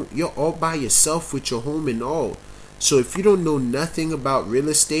they don't. You're all by yourself with your home and all. So if you don't know nothing about real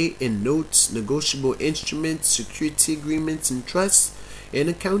estate and notes, negotiable instruments, security agreements, and trusts and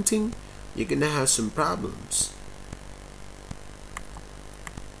accounting, you're going to have some problems.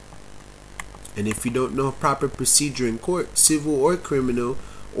 And if you don't know proper procedure in court, civil or criminal,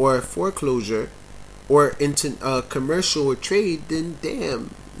 or foreclosure, or into commercial or trade, then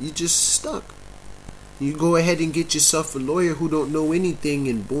damn, you just stuck. You go ahead and get yourself a lawyer who don't know anything,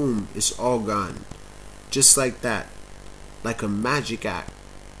 and boom, it's all gone. Just like that. Like a magic act.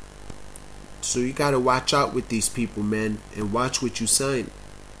 So you gotta watch out with these people, man, and watch what you sign.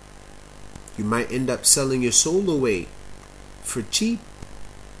 You might end up selling your soul away for cheap.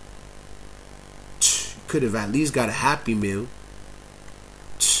 You could have at least got a Happy Meal.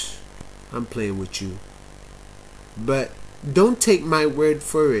 I'm playing with you. But don't take my word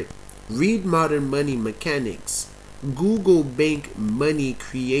for it. Read Modern Money Mechanics. Google bank money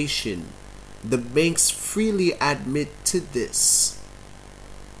creation. The banks freely admit to this.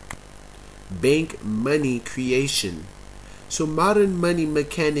 Bank money creation. So Modern Money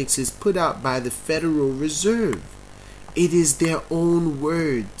Mechanics is put out by the Federal Reserve. It is their own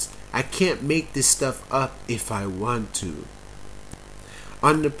words. I can't make this stuff up if I want to.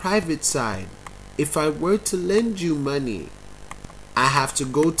 On the private side, if I were to lend you money, I have to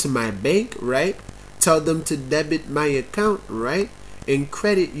go to my bank, right? Tell them to debit my account, right? And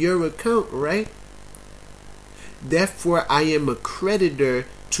credit your account, right? Therefore, I am a creditor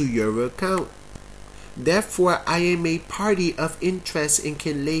to your account. Therefore, I am a party of interest and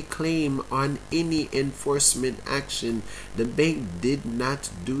can lay claim on any enforcement action. The bank did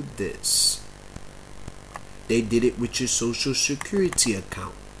not do this. They did it with your social security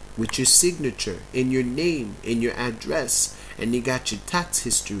account, with your signature and your name and your address, and you got your tax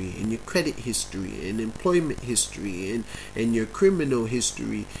history and your credit history and employment history and your criminal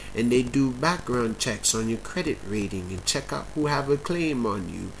history, and they do background checks on your credit rating and check out who have a claim on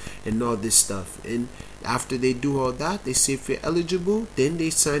you and all this stuff. And after they do all that, they see if you're eligible, then they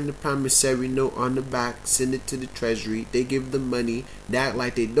sign the promissory note on the back, send it to the Treasury, they give them money, they act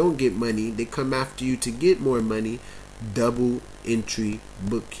like they don't get money, they come after you to get more money. Double entry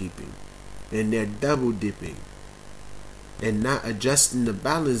bookkeeping, and they're double dipping and not adjusting the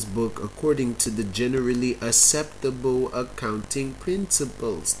balance book according to the generally acceptable accounting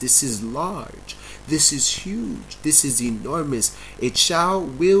principles. This is large, this is huge, this is enormous. It shall,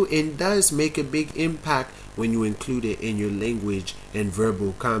 will, and does make a big impact when you include it in your language and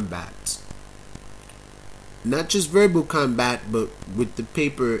verbal combat. Not just verbal combat, but with the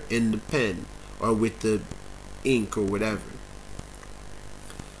paper and the pen, or with the ink or whatever.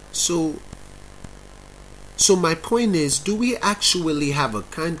 So my point is, do we actually have a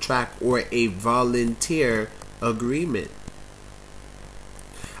contract or a volunteer agreement?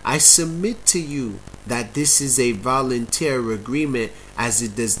 I submit to you that this is a volunteer agreement, as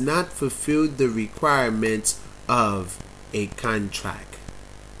it does not fulfill the requirements of a contract.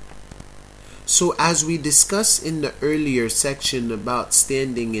 So as we discussed in the earlier section about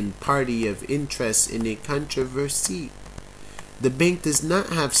standing in party of interest in a controversy, the bank does not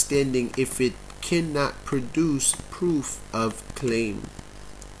have standing if it cannot produce proof of claim.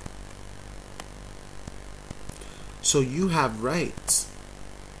 So you have rights.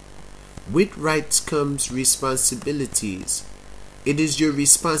 With rights comes responsibilities. It is your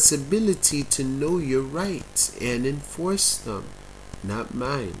responsibility to know your rights and enforce them, not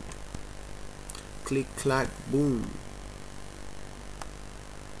mine. Click, clack, boom.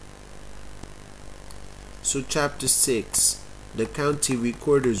 So chapter 6, the county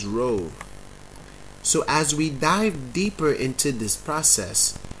recorder's role. So as we dive deeper into this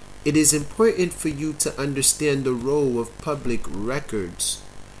process, it is important for you to understand the role of public records.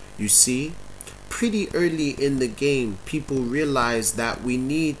 You see, pretty early in the game, people realized that we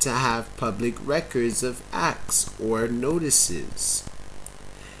need to have public records of acts or notices.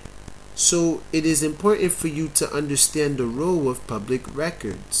 So it is important for you to understand the role of public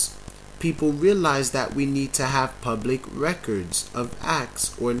records. People realize that we need to have public records of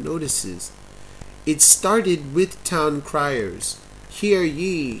acts or notices. It started with town criers. Hear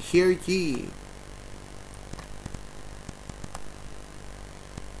ye, hear ye.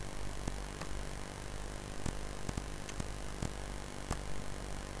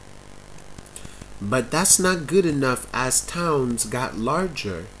 But that's not good enough, as towns got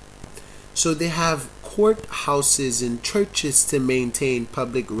larger. So they have courthouses and churches to maintain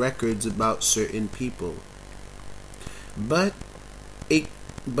public records about certain people. But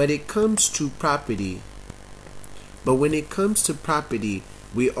it comes to property. But when it comes to property,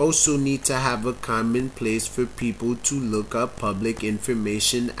 We also need to have a common place for people to look up public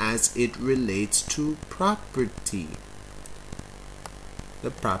information as it relates to property.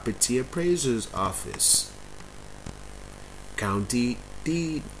 The Property Appraiser's Office, County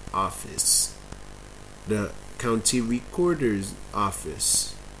Deed Office, the County Recorder's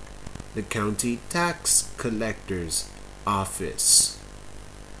Office, the County Tax Collector's Office,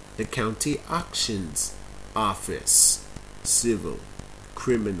 the County Auctions Office, Civil,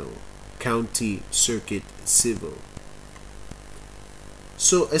 Criminal, County Circuit Civil.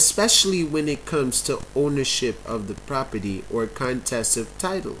 So especially when it comes to ownership of the property or contests of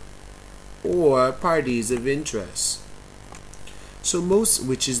title or parties of interest.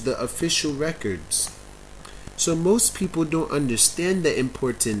 Which is the official records. So most people don't understand the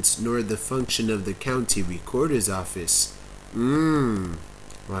importance nor the function of the County Recorder's Office.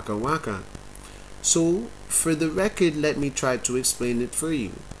 Waka waka. So for the record, let me try to explain it for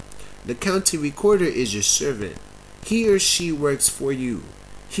you. The County Recorder is your servant. He or she works for you.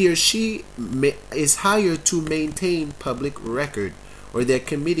 He or she is hired to maintain public record, or they're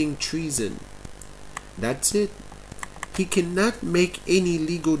committing treason. That's it. He cannot make any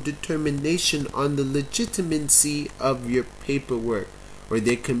legal determination on the legitimacy of your paperwork, or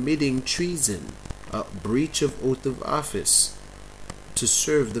they're committing treason, a breach of oath of office, to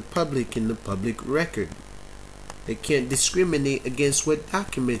serve the public in the public record. They can't discriminate against what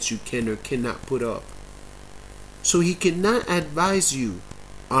documents you can or cannot put up. So he cannot advise you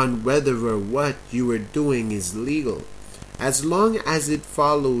on whether or what you are doing is legal. As long as it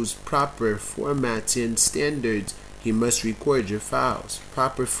follows proper formats and standards, he must record your files.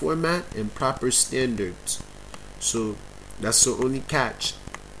 Proper format and proper standards. So that's the only catch.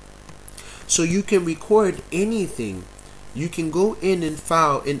 So you can record anything. You can go in and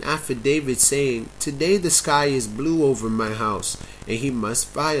file an affidavit saying, today the sky is blue over my house, and he must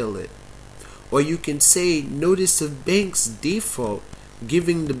file it. Or you can say, notice of bank's default,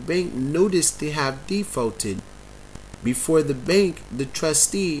 giving the bank notice they have defaulted. Before the bank, the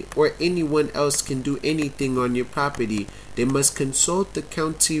trustee, or anyone else can do anything on your property, they must consult the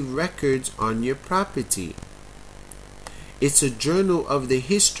county records on your property. It's a journal of the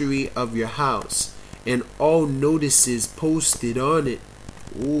history of your house and all notices posted on it.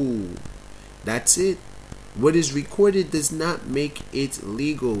 Ooh, that's it. What is recorded does not make it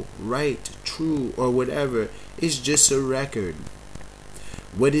legal, right, true, or whatever. It's just a record.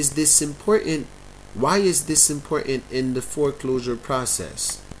 What is this important? Why is this important in the foreclosure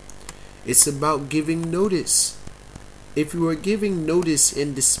process? It's about giving notice. If you are giving notice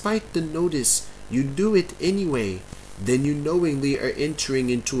and despite the notice you do it anyway, then you knowingly are entering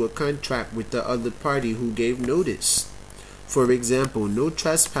into a contract with the other party who gave notice. For example, no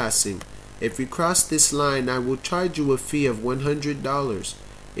trespassing. If you cross this line, I will charge you a fee of $100.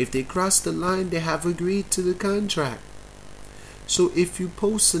 If they cross the line, they have agreed to the contract. So if you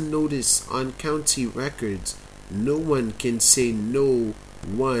post a notice on county records, no one can say no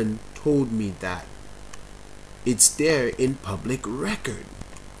one told me that. It's there in public record.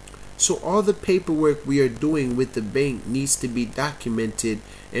 So all the paperwork we are doing with the bank needs to be documented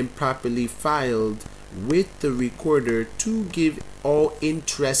and properly filed with the recorder to give all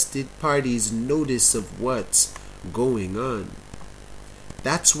interested parties notice of what's going on.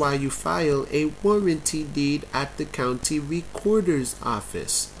 That's why you file a warranty deed at the county recorder's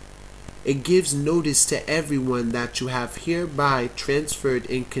office. It gives notice to everyone that you have hereby transferred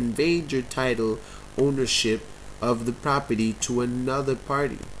and conveyed your title ownership of the property to another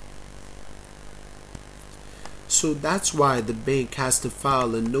party. So that's why the bank has to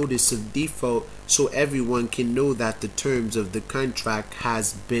file a notice of default so everyone can know that the terms of the contract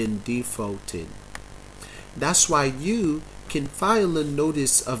has been defaulted. That's why you can file a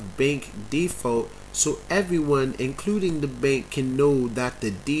notice of bank default so everyone, including the bank, can know that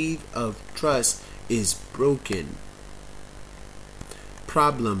the deed of trust is broken.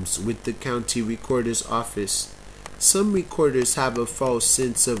 Problems with the county recorder's office. Some recorders have a false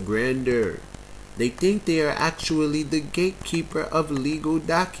sense of grandeur. They think they are actually the gatekeeper of legal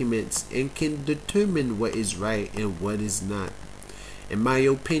documents and can determine what is right and what is not. In my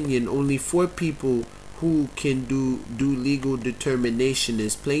opinion, only 4 people who can do legal determination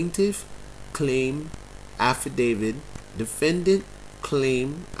is plaintiff, claim, affidavit, defendant,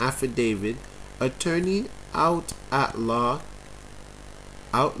 claim, affidavit, attorney, outlaw,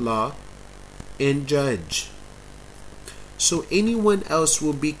 and judge. So anyone else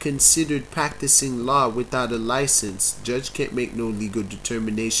will be considered practicing law without a license. Judge can't make no legal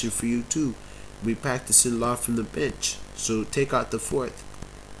determination for you too. We practicing law from the bench. So take out the 4th.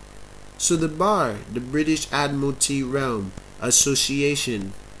 So the bar, the British Admiralty realm,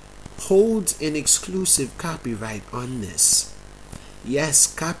 association holds an exclusive copyright on this. Yes,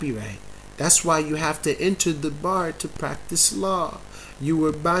 copyright. That's why you have to enter the bar to practice law. You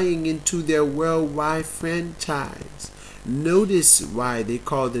are buying into their worldwide franchise. Notice why they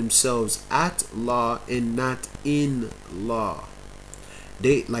call themselves at law and not in law.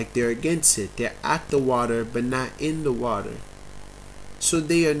 They're against it. They're at the water but not in the water. So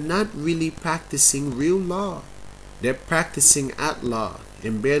they are not really practicing real law. They're practicing at law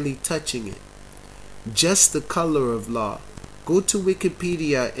and barely touching it. Just the color of law. Go to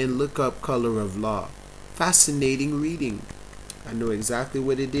Wikipedia and look up color of law. Fascinating reading. I know exactly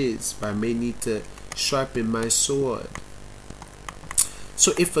what it is, but I may need to sharpen my sword.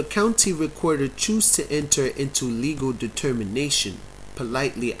 So if a county recorder chooses to enter into legal determination,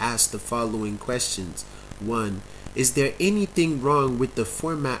 politely ask the following questions. 1. Is there anything wrong with the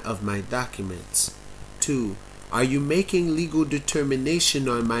format of my documents? 2. Are you making legal determination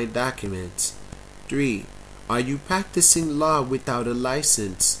on my documents? 3. Are you practicing law without a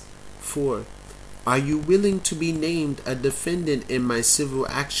license? 4. Are you willing to be named a defendant in my civil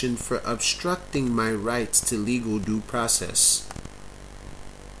action for obstructing my rights to legal due process?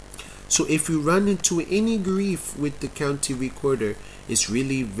 So if you run into any grief with the county recorder, it's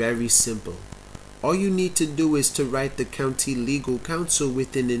really very simple. All you need to do is to write the county legal counsel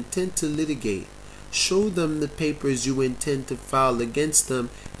with an intent to litigate. Show them the papers you intend to file against them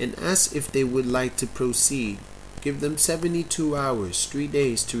and ask if they would like to proceed. Give them 72 hours, 3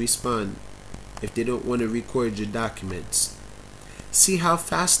 days to respond if they don't want to record your documents. See how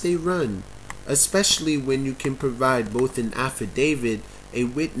fast they run, especially when you can provide both an affidavit, a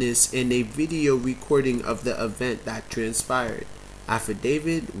witness, and a video recording of the event that transpired.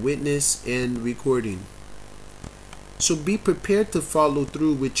 Affidavit, witness, and recording. So be prepared to follow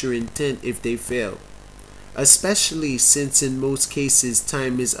through with your intent if they fail, especially since in most cases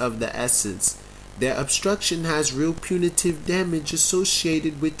time is of the essence. Their obstruction has real punitive damage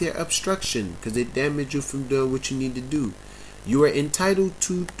associated with their obstruction because it damages you from doing what you need to do. You are entitled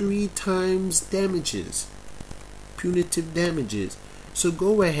to 3 times damages, punitive damages. So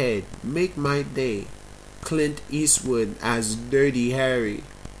go ahead, make my day. Clint Eastwood as Dirty Harry.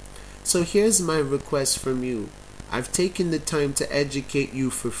 So here's my request from you. I've taken the time to educate you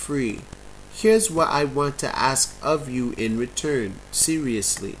for free. Here's what I want to ask of you in return,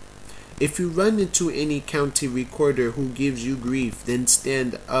 seriously. If you run into any county recorder who gives you grief, then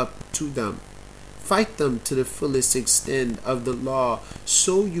stand up to them. Fight them to the fullest extent of the law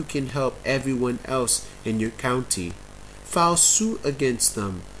so you can help everyone else in your county. File suit against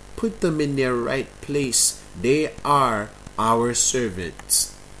them. Put them in their right place. They are our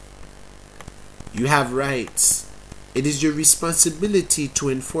servants. You have rights. It is your responsibility to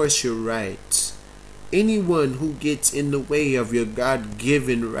enforce your rights. Anyone who gets in the way of your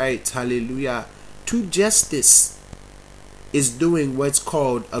God-given rights, hallelujah, to justice is doing what's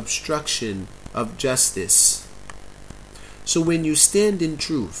called obstruction of justice. So when you stand in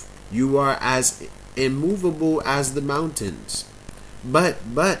truth, you are as immovable as the mountains. But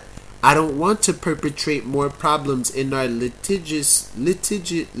I don't want to perpetrate more problems in our litigious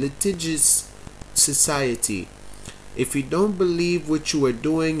society. If you don't believe what you are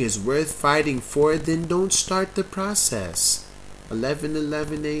doing is worth fighting for, then don't start the process.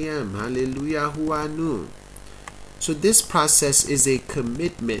 11:11 a.m. Hallelujah Huanu. So this process is a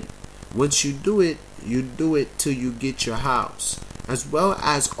commitment. Once you do it till you get your house, as well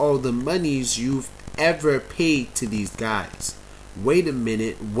as all the monies you've ever paid to these guys. Wait a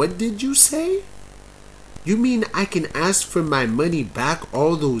minute, what did you say? You mean I can ask for my money back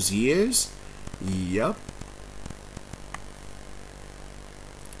all those years? Yup.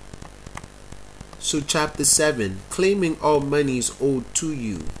 So chapter 7, claiming all monies owed to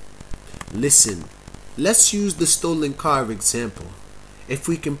you. Listen, let's use the stolen car example. If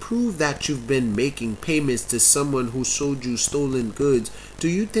we can prove that you've been making payments to someone who sold you stolen goods, do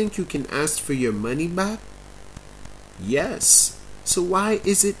you think you can ask for your money back? Yes. So why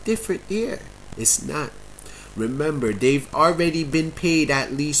is it different here? It's not. Remember, they've already been paid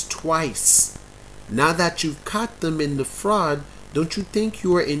at least twice. Now that you've caught them in the fraud, don't you think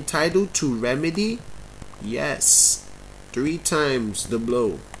you are entitled to remedy? Yes. 3 times the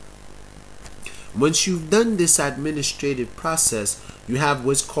blow. Once you've done this administrative process, you have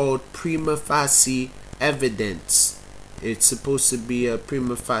what's called prima facie evidence. It's supposed to be a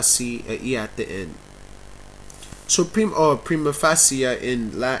prima facie, a E at the end. So prima facie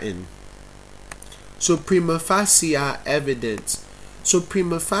in Latin. So prima facie evidence. So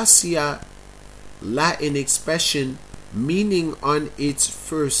prima facie, Latin expression meaning on its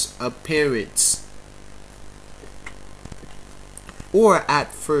first appearance. or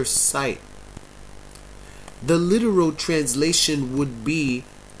at first sight. The literal translation would be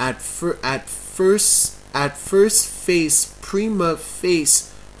at first face, prima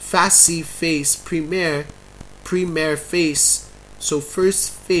face, facie face, primer face. So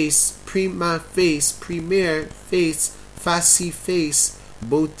first face, prima face, primer face, facie face,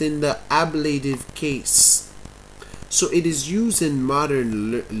 both in the ablative case. So it is used in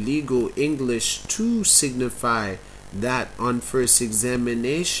modern legal English to signify that on first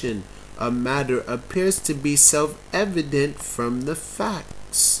examination a matter appears to be self-evident from the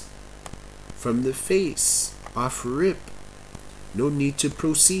facts, from the face, off rip. No need to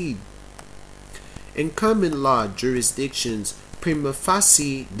proceed. In common law jurisdictions, prima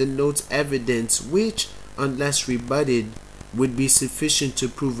facie denotes evidence which, unless rebutted, would be sufficient to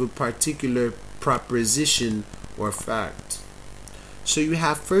prove a particular proposition or fact. So you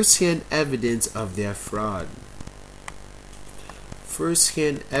have first-hand evidence of their fraud.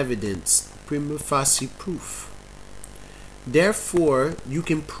 First-hand evidence, prima facie proof. Therefore, you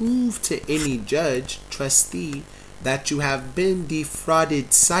can prove to any judge, trustee, that you have been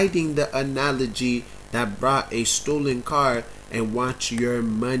defrauded, citing the analogy that brought a stolen car and want your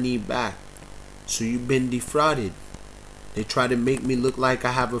money back. So you've been defrauded. They try to make me look like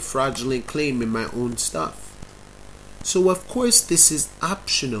I have a fraudulent claim in my own stuff. So of course this is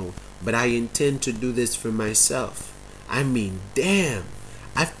optional, but I intend to do this for myself. I mean, damn,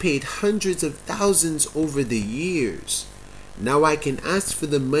 I've paid hundreds of thousands over the years. Now I can ask for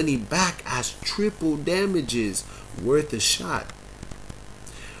the money back as triple damages, worth a shot.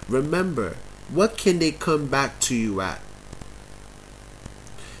 Remember, what can they come back to you at?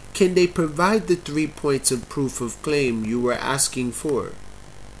 Can they provide the 3 points of proof of claim you were asking for?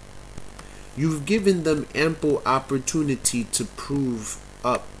 You've given them ample opportunity to prove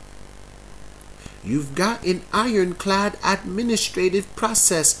up. You've got an ironclad administrative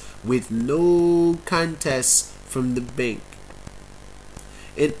process with no contests from the bank.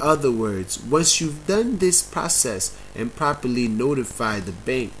 In other words, once you've done this process and properly notify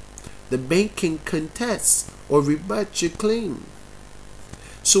the bank can contest or rebut your claim.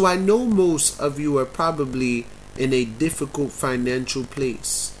 So I know most of you are probably in a difficult financial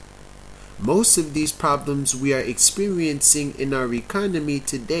place. Most of these problems we are experiencing in our economy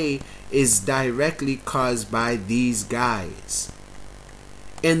today is directly caused by these guys.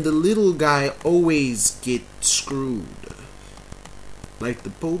 And the little guy always gets screwed. Like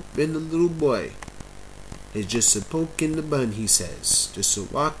the Pope and the little boy. It's just a poke in the bun, he says. Just a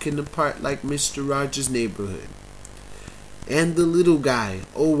walk in the park like Mr. Rogers' Neighborhood. And the little guy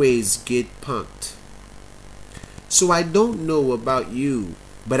always get punked. So I don't know about you,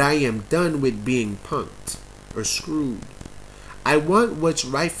 but I am done with being punked or screwed. I want what's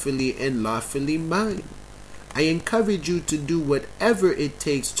rightfully and lawfully mine. I encourage you to do whatever it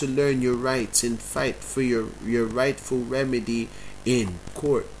takes to learn your rights and fight for your rightful remedy in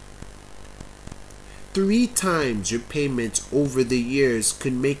court. 3 times your payments over the years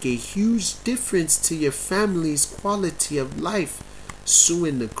could make a huge difference to your family's quality of life,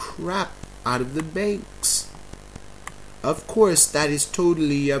 suing the crap out of the banks. Of course, that is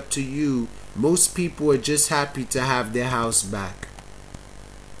totally up to you. Most people are just happy to have their house back.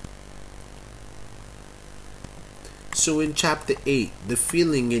 So in chapter 8, the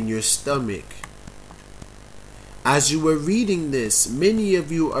feeling in your stomach. As you were reading this, many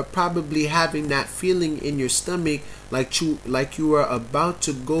of you are probably having that feeling in your stomach like you are about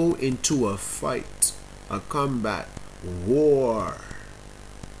to go into a fight, a combat, war.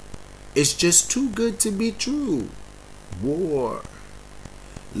 It's just too good to be true. War.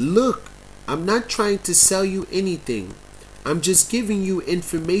 Look, I'm not trying to sell you anything. I'm just giving you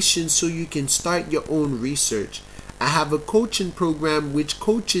information so you can start your own research. I have a coaching program which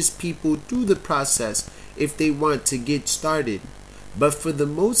coaches people through the process if they want to get started. But for the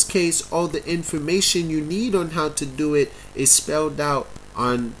most case, all the information you need on how to do it is spelled out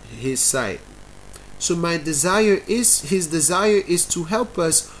on his site. So his desire is to help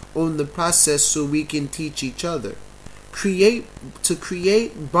us on the process so we can teach each other. Create,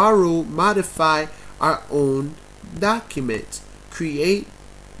 borrow, modify our own documents. Create,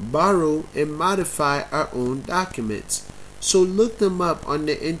 borrow, and modify our own documents. So look them up on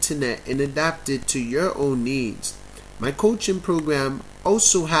the internet and adapt it to your own needs. My coaching program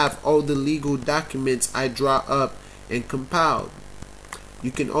also have all the legal documents I draw up and compiled. You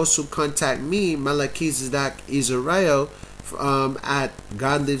can also contact me, Melchizedek Israel, at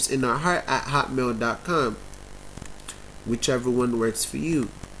godlivesinOurHeart@hotmail.com. Whichever one works for you.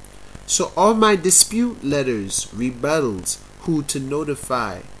 So all my dispute letters, rebuttals, who to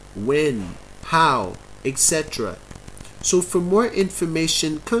notify, when, how, etc. So for more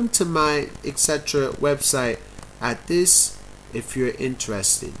information, come to my etc. website at this if you're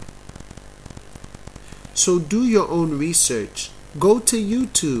interested. So do your own research. Go to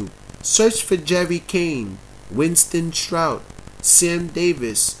YouTube, search for Jerry Kane, Winston Strout, Sam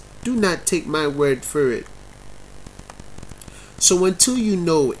Davis. Do not take my word for it. So until you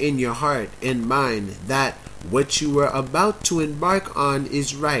know in your heart and mind that what you are about to embark on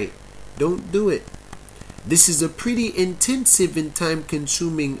is right, don't do it. This is a pretty intensive and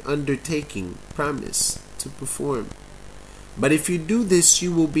time-consuming undertaking, promise, to perform. But if you do this,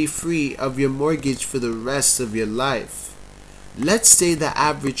 you will be free of your mortgage for the rest of your life. Let's say the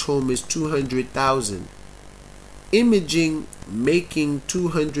average home is $200,000. Imaging making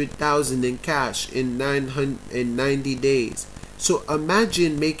 $200,000 in cash in 90 days. So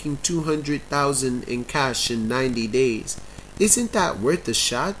imagine making $200,000 in cash in 90 days. Isn't that worth a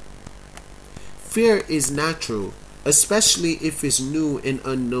shot? Fear is natural, especially if it's new and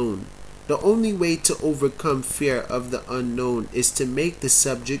unknown. The only way to overcome fear of the unknown is to make the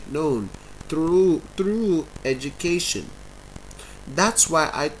subject known through education. That's why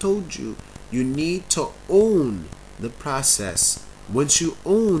I told you, you need to own the process. Once you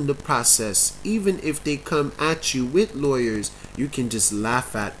own the process, even if they come at you with lawyers, you can just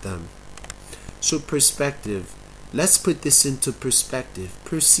laugh at them. So perspective. Let's put this into perspective.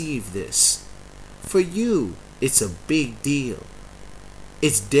 Perceive this. For you, it's a big deal.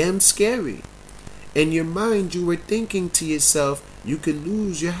 It's damn scary. In your mind, you were thinking to yourself, you could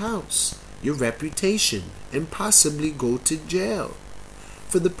lose your house, your reputation, and possibly go to jail.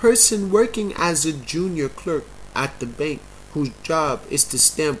 For the person working as a junior clerk at the bank, whose job is to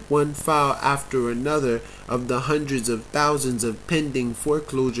stamp one file after another of the hundreds of thousands of pending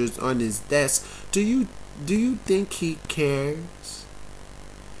foreclosures on his desk, do you think he cares?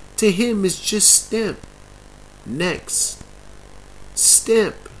 To him, it's just stamp, next,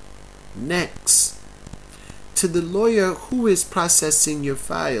 stamp, next. To the lawyer who is processing your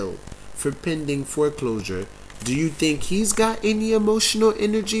file for pending foreclosure, do you think he's got any emotional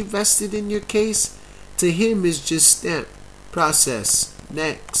energy vested in your case? To him, it's just stamp, process,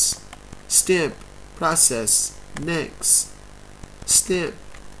 next, stamp, process, next, stamp,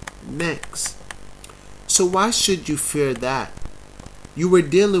 next. So why should you fear that? You were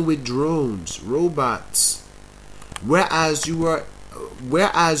dealing with drones, robots, whereas you are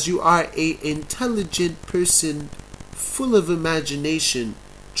a intelligent person full of imagination,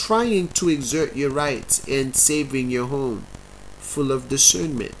 trying to exert your rights and saving your home, full of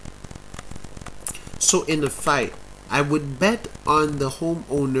discernment. So in a fight, I would bet on the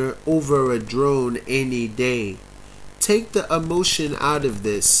homeowner over a drone any day. Take the emotion out of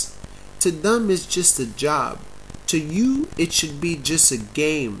this. To them, it's just a job. To you, it should be just a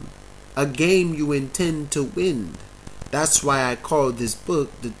game you intend to win. That's why I call this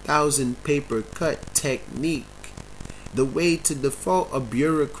book the 1,000 Paper Cut Technique. The way to default a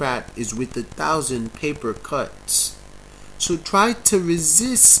bureaucrat is with 1,000 paper cuts. So try to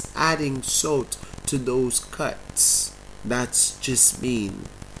resist adding salt to those cuts. That's just mean.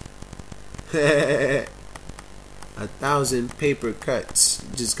 1,000 paper cuts.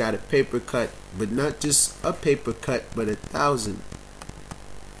 You just got a paper cut, but not just a paper cut, but 1,000.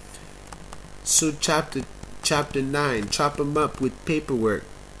 So chapter 9, chop them up with paperwork.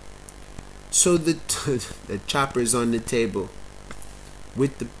 So the chopper's on the table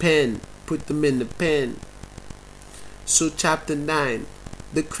with the pen. Put them in the pen. So chapter 9,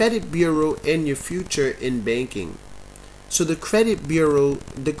 the credit bureau and your future in banking. So the credit bureau,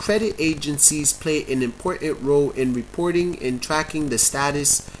 the credit agencies play an important role in reporting and tracking the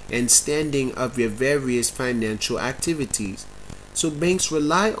status and standing of your various financial activities. So banks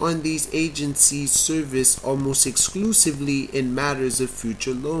rely on these agencies' service almost exclusively in matters of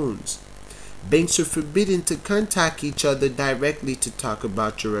future loans. Banks are forbidden to contact each other directly to talk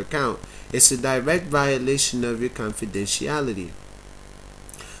about your account. It's a direct violation of your confidentiality.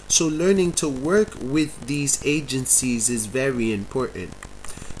 So learning to work with these agencies is very important.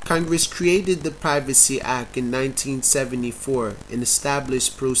 Congress created the Privacy Act in 1974 and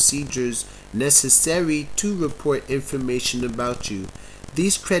established procedures necessary to report information about you.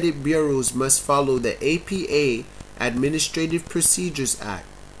 These credit bureaus must follow the APA, Administrative Procedures Act.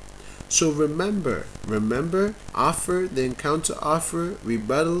 So remember, offer, then counter offer,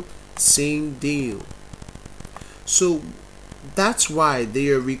 rebuttal, same deal. So that's why they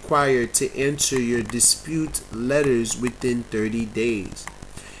are required to answer your dispute letters within 30 days.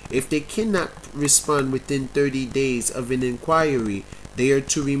 If they cannot respond within 30 days of an inquiry, they are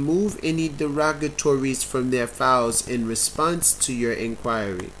to remove any derogatories from their files in response to your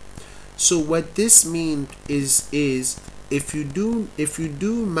inquiry. So what this means is if you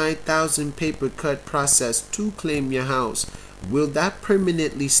do my 1,000 paper cut process to claim your house, will that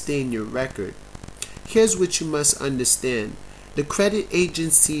permanently stain your record? Here's what you must understand. The credit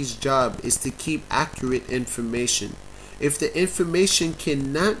agency's job is to keep accurate information. If the information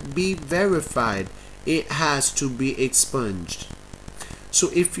cannot be verified, it has to be expunged. So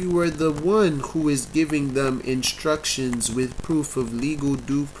if you are the one who is giving them instructions with proof of legal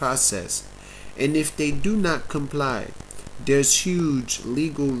due process, and if they do not comply, there's huge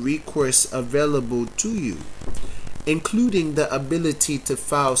legal recourse available to you, including the ability to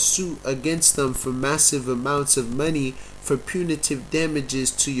file suit against them for massive amounts of money for punitive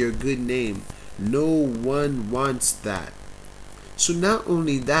damages to your good name. No one wants that. So not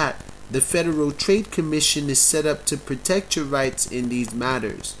only that, the Federal Trade Commission is set up to protect your rights in these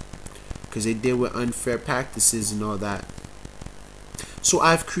matters, because they deal with unfair practices and all that. So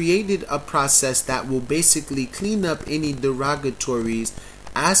I've created a process that will basically clean up any derogatories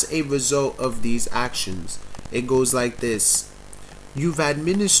as a result of these actions. It goes like this. You've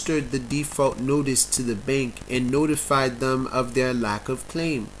administered the default notice to the bank and notified them of their lack of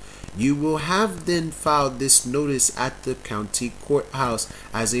claim. You will have then filed this notice at the county courthouse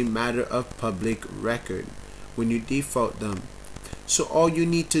as a matter of public record when you default them. So all you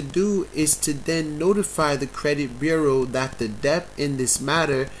need to do is to then notify the credit bureau that the debt in this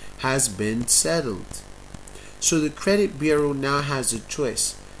matter has been settled. So the credit bureau now has a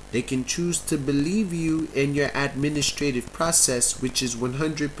choice. They can choose to believe you in your administrative process, which is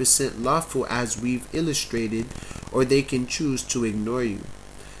 100% lawful as we've illustrated, or they can choose to ignore you.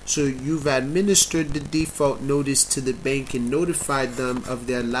 So you've administered the default notice to the bank and notified them of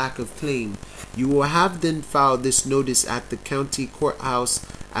their lack of claim. You will have then filed this notice at the county courthouse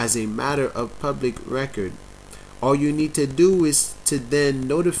as a matter of public record. All you need to do is to then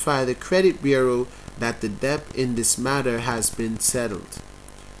notify the credit bureau that the debt in this matter has been settled.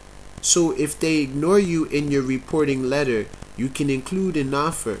 So if they ignore you in your reporting letter, you can include an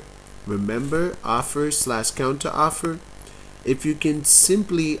offer. Remember, offer/counter offer. If you can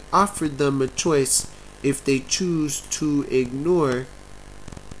simply offer them a choice, if they choose to ignore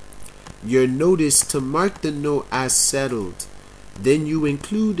your notice to mark the note as settled, then you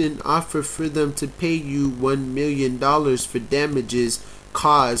include an offer for them to pay you $1 million for damages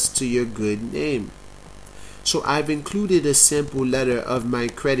caused to your good name. So I've included a sample letter of my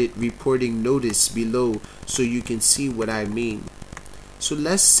credit reporting notice below so you can see what I mean. So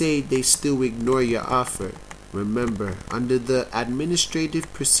let's say they still ignore your offer. Remember, under the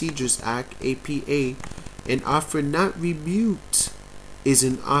Administrative Procedures Act, APA, an offer not rebuked is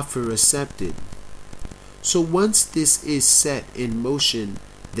an offer accepted. So once this is set in motion,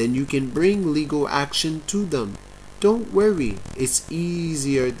 then you can bring legal action to them. Don't worry, it's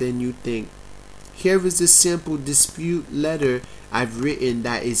easier than you think. Here is a sample dispute letter I've written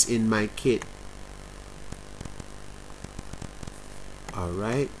that is in my kit.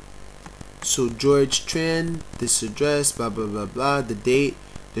 Alright. So George Tran, this address, blah blah blah blah, the date,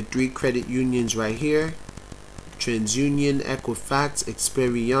 the 3 credit unions right here, TransUnion, Equifax,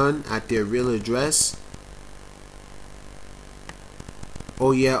 Experian at their real address.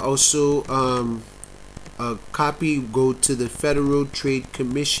 Oh yeah, also a copy go to the Federal Trade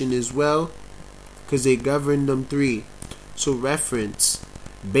Commission as well, because they govern them 3. So reference,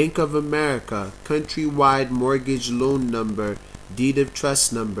 Bank of America, countrywide mortgage loan number, deed of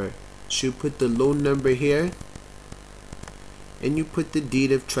trust number. So you put the loan number here, and you put the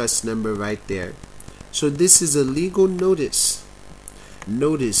deed of trust number right there. So this is a legal notice.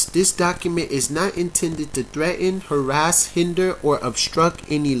 Notice, this document is not intended to threaten, harass, hinder, or obstruct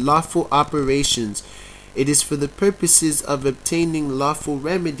any lawful operations. It is for the purposes of obtaining lawful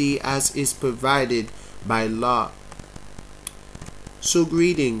remedy as is provided by law. So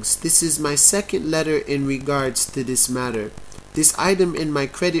greetings, this is my second letter in regards to this matter. This item in my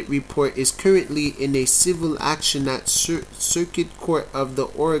credit report is currently in a civil action at Circuit Court of the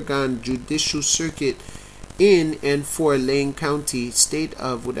Oregon Judicial Circuit in and for Lane County, state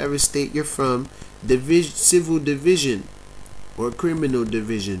of whatever state you're from, civil division or criminal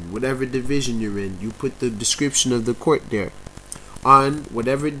division, whatever division you're in. You put the description of the court there on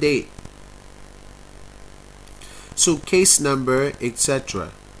whatever date. So case number,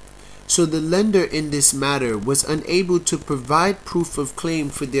 etc. So the lender in this matter was unable to provide proof of claim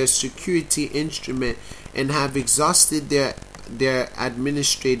for their security instrument and have exhausted their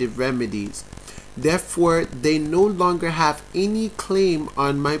administrative remedies. Therefore, they no longer have any claim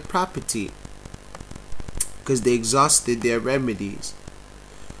on my property because they exhausted their remedies.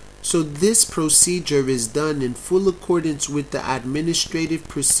 So this procedure is done in full accordance with the Administrative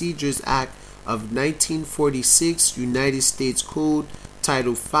Procedures Act of 1946 United States Code,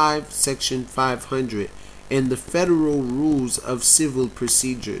 Title 5, Section 500, and the Federal Rules of Civil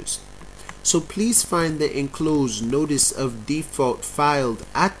Procedures. So please find the enclosed notice of default filed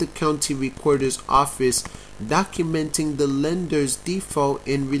at the county recorder's office documenting the lender's default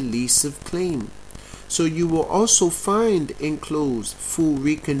and release of claim. So you will also find enclosed full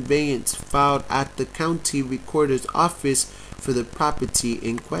reconveyance filed at the county recorder's office for the property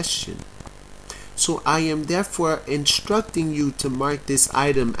in question. So I am therefore instructing you to mark this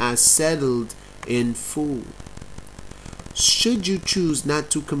item as settled in full. Should you choose not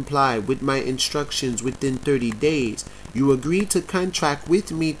to comply with my instructions within 30 days, you agree to contract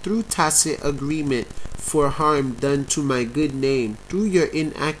with me through tacit agreement for harm done to my good name through your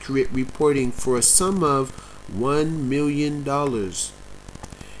inaccurate reporting for a sum of $1 million.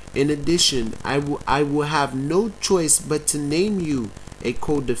 In addition, I will have no choice but to name you a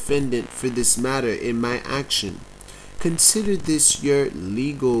co-defendant for this matter in my action. Consider this your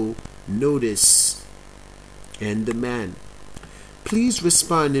legal notice and demand. Please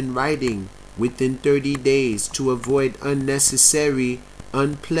respond in writing within 30 days to avoid unnecessary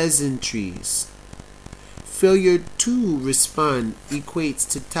unpleasantries. Failure to respond equates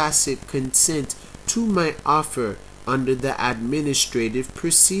to tacit consent to my offer under the Administrative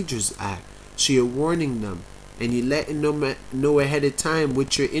Procedures Act. So you're warning them and you're letting them know ahead of time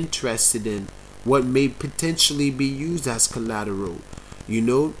what you're interested in, what may potentially be used as collateral. You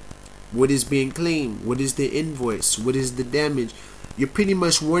know, what is being claimed, what is the invoice, what is the damage. You're pretty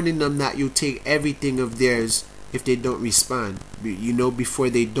much warning them that you'll take everything of theirs if they don't respond. You know, before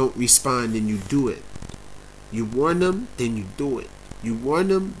they don't respond and you do it. You warn them, then you do it. You warn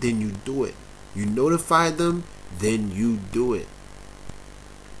them, then you do it. You notify them, then you do it.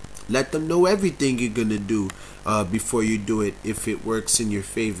 Let them know everything you're gonna do before you do it if it works in your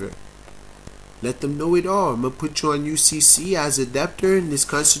favor. Let them know it all. I'm gonna put you on UCC as a debtor, and this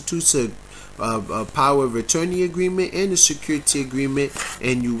constitutes a power of attorney agreement and a security agreement,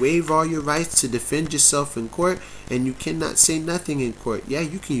 and you waive all your rights to defend yourself in court, and you cannot say nothing in court. Yeah,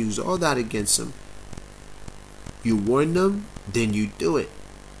 you can use all that against them. You warn them, then you do it.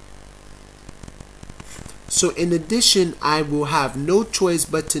 So in addition, I will have no choice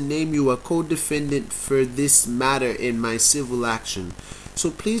but to name you a co-defendant for this matter in my civil action. So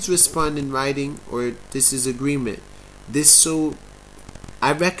please respond in writing, or this is agreement. So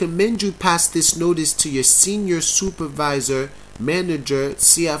I recommend you pass this notice to your senior supervisor, manager,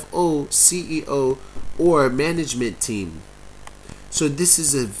 CFO, CEO, or management team. So this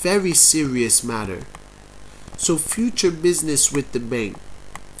is a very serious matter. So future business with the bank.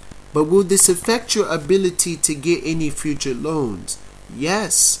 But will this affect your ability to get any future loans?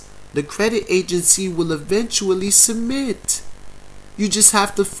 Yes, the credit agency will eventually submit. You just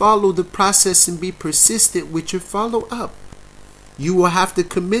have to follow the process and be persistent with your follow-up. You will have to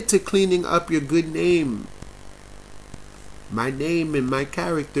commit to cleaning up your good name. My name and my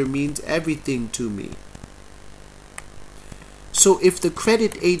character means everything to me. So if the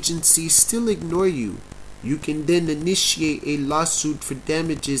credit agency still ignore you, you can then initiate a lawsuit for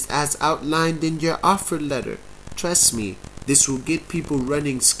damages as outlined in your offer letter. Trust me, this will get people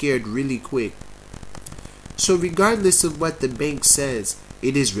running scared really quick. So regardless of what the bank says,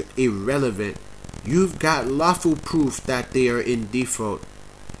 it is irrelevant. You've got lawful proof that they are in default.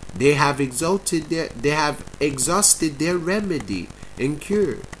 They have exhausted their remedy and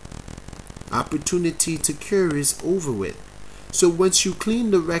cure. Opportunity to cure is over with. So once you clean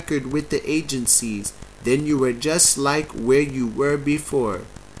the record with the agencies, then you are just like where you were before.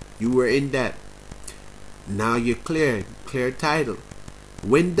 You were in debt. Now you're clear title.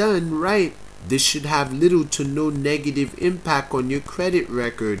 When done right, this should have little to no negative impact on your credit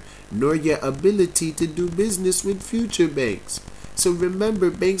record, nor your ability to do business with future banks. So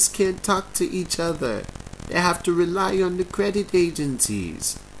remember, banks can't talk to each other. They have to rely on the credit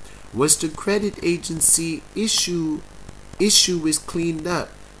agencies. Once the credit agency issue is cleaned up,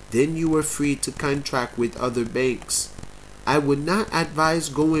 then you are free to contract with other banks. I would not advise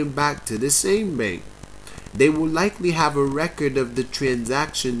going back to the same bank. They will likely have a record of the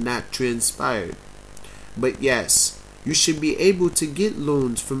transaction that transpired. But yes, you should be able to get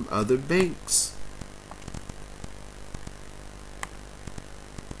loans from other banks.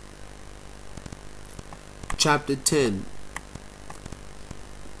 Chapter 10.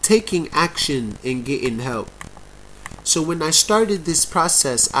 Taking action and getting help. So when I started this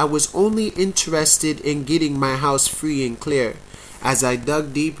process, I was only interested in getting my house free and clear. As I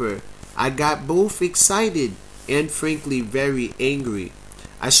dug deeper, I got both excited and frankly very angry.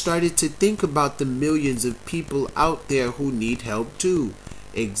 I started to think about the millions of people out there who need help too.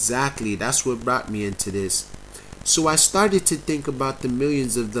 Exactly, that's what brought me into this. So I started to think about the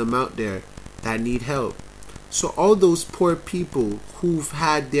millions of them out there that need help. So all those poor people who've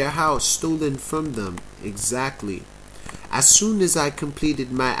had their house stolen from them. Exactly. As soon as I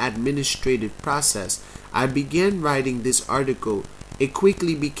completed my administrative process, I began writing this article. It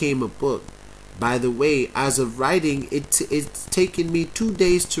quickly became a book. By the way, as of writing, it's taken me 2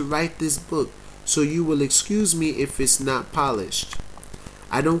 days to write this book, so you will excuse me if it's not polished.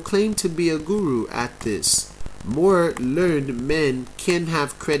 I don't claim to be a guru at this. More learned men can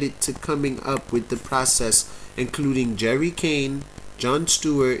have credit to coming up with the process, including Jerry Kane, Jon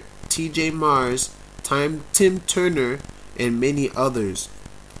Stewart, T.J. Mars, Tim Turner, and many others.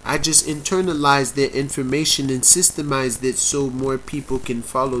 I just internalized their information and systemized it so more people can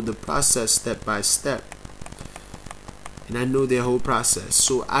follow the process step by step. And I know their whole process.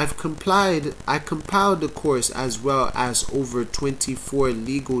 So I compiled the course as well as over 24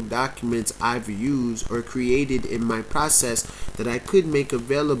 legal documents I've used or created in my process that I could make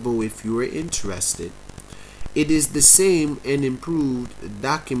available if you are interested. It is the same and improved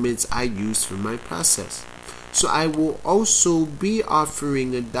documents I use for my process. So I will also be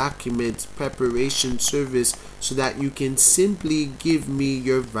offering a document preparation service so that you can simply give me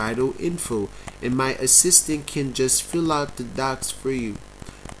your vital info and my assistant can just fill out the docs for you.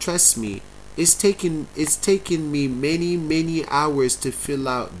 Trust me, it's taken me many hours to fill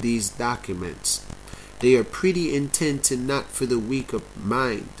out these documents. They are pretty intense and not for the weak of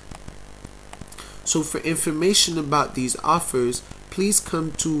mind. So for information about these offers, please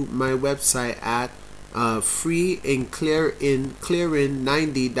come to my website at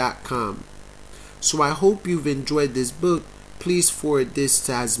freeandclearin90.com. So I hope you've enjoyed this book. Please forward this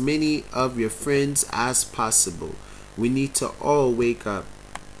to as many of your friends as possible. We need to all wake up.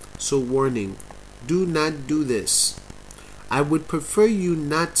 So warning, do not do this. I would prefer you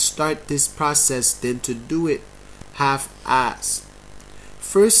not start this process than to do it half-assed.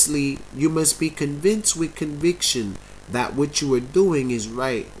 Firstly, you must be convinced with conviction that what you are doing is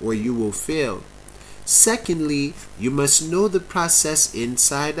right or you will fail. Secondly, you must know the process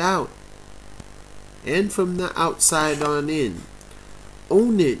inside out and from the outside on in.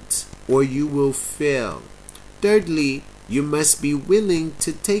 Own it or you will fail. Thirdly, you must be willing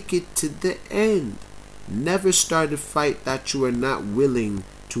to take it to the end. Never start a fight that you are not willing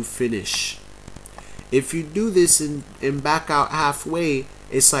to finish. If you do this and back out halfway,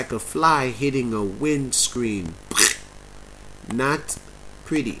 it's like a fly hitting a windscreen. Not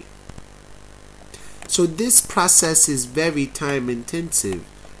pretty. So this process is very time intensive.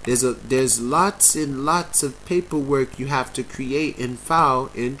 There's lots and lots of paperwork you have to create and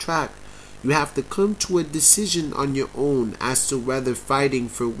file and track. You have to come to a decision on your own as to whether fighting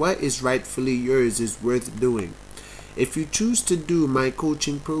for what is rightfully yours is worth doing. If you choose to do my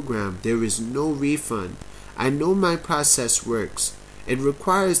coaching program, there is no refund. I know my process works. It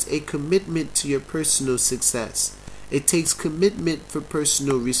requires a commitment to your personal success. It takes commitment for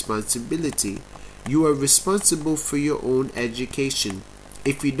personal responsibility. You are responsible for your own education.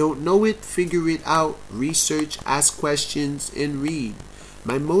 If you don't know it, figure it out, research, ask questions, and read.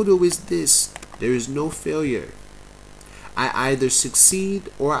 My motto is this: there is no failure. I either succeed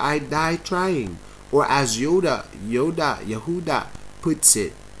or I die trying. Or as Yehuda puts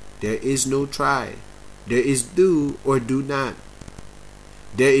it, there is no try. There is do or do not.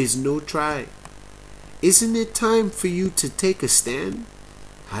 There is no try. Isn't it time for you to take a stand?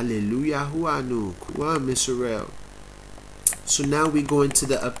 Hallelujah, huanu, kuam Israel. So now we go into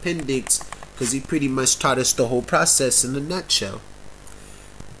the appendix because he pretty much taught us the whole process in a nutshell.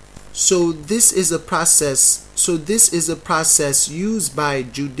 So this is a process. Used by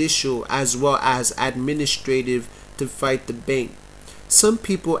judicial as well as administrative to fight the bank. Some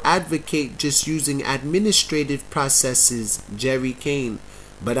people advocate just using administrative processes, Jerry Kane,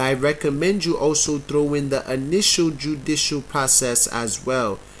 but I recommend you also throw in the initial judicial process as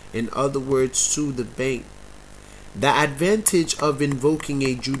well, in other words, sue the bank. The advantage of invoking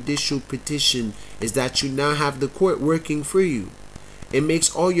a judicial petition is that you now have the court working for you. It makes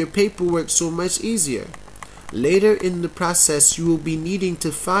all your paperwork so much easier. Later in the process, you will be needing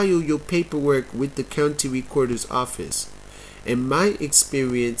to file your paperwork with the county recorder's office. In my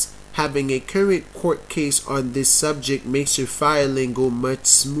experience, having a current court case on this subject makes your filing go much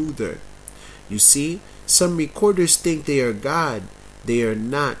smoother. You see, some recorders think they are God. They are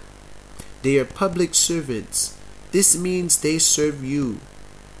not. They are public servants. This means they serve you.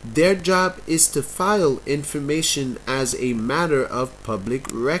 Their job is to file information as a matter of public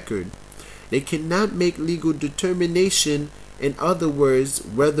record. They cannot make legal determination, in other words,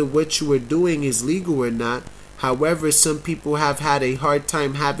 whether what you are doing is legal or not. However, some people have had a hard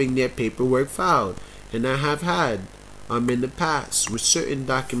time having their paperwork filed, and I have had in the past with certain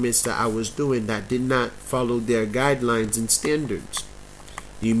documents that I was doing that did not follow their guidelines and standards.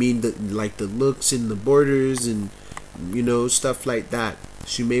 You mean like the looks and the borders and stuff like that.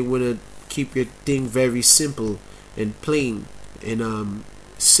 So you may want to keep your thing very simple and plain and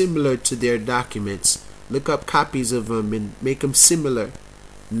similar to their documents. Look up copies of them and make them similar,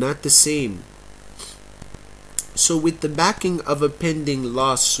 not the same. So with the backing of a pending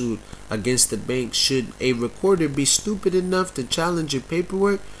lawsuit against the bank, should a recorder be stupid enough to challenge your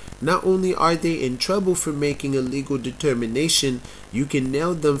paperwork, not only are they in trouble for making a legal determination, you can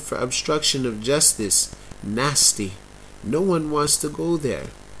nail them for obstruction of justice. Nasty. No one wants to go there.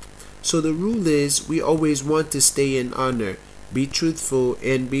 So the rule is, we always want to stay in honor, be truthful,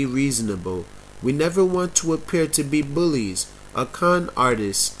 and be reasonable. We never want to appear to be bullies, a con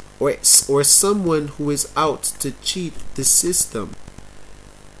artist, or someone who is out to cheat the system.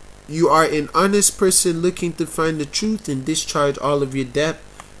 You are an honest person looking to find the truth and discharge all of your debt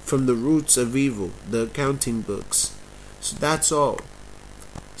from the roots of evil, the accounting books. So that's all.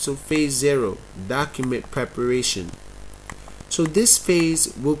 So phase 0, document preparation. So this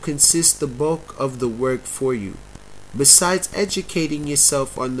phase will consist the bulk of the work for you. Besides educating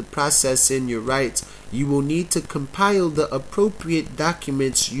yourself on the process and your rights, you will need to compile the appropriate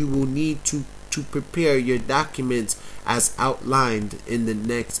documents you will need to prepare your documents as outlined in the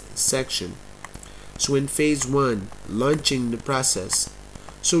next section. So in phase 1, launching the process.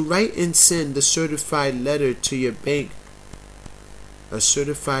 So write and send a certified letter to your bank, a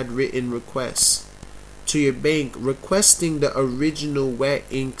certified written request to your bank requesting the original wet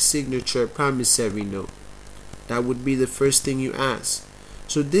ink signature promissory note. That would be the first thing you ask.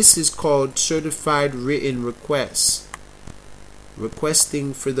 So this is called certified written request.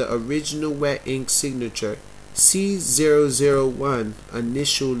 Requesting for the original wet ink signature. C001,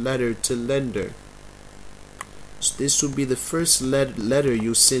 initial letter to lender. So this will be the first letter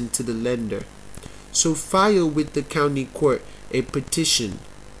you send to the lender. So file with the county court a petition.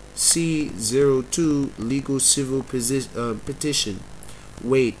 C02, legal civil petition.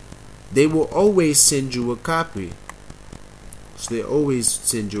 Wait. They will always send you a copy. So they always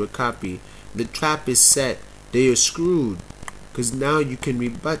send you a copy. The trap is set. They are screwed. Because now you can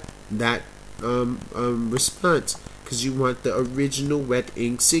rebut that response. Because you want the original wet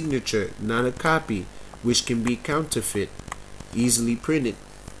ink signature, not a copy, which can be counterfeit, easily printed.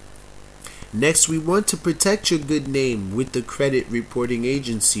 Next, we want to protect your good name with the credit reporting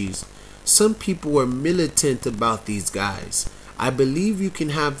agencies. Some people are militant about these guys. I believe you can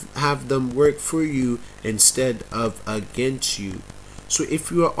have them work for you instead of against you. So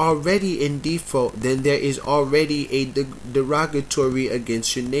if you are already in default, then there is already a derogatory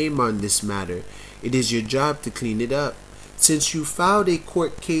against your name on this matter. It is your job to clean it up. Since you filed a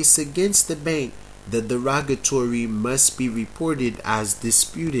court case against the bank, the derogatory must be reported as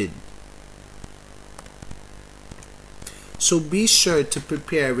disputed. So be sure to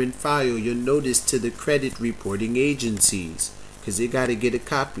prepare and file your notice to the credit reporting agencies, because they got to get a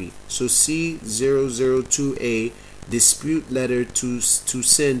copy. So C002A, dispute letter to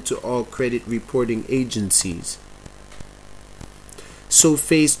send to all credit reporting agencies. So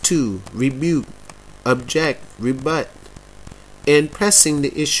phase 2, rebuke, object, rebut, and pressing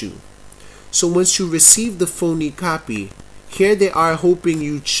the issue. So once you receive the phony copy, here they are hoping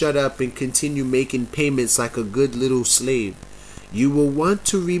you'd shut up and continue making payments like a good little slave. You will want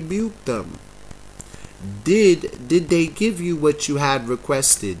to rebuke them. Did they give you what you had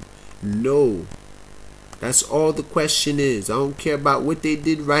requested? No. That's all the question is. I don't care about what they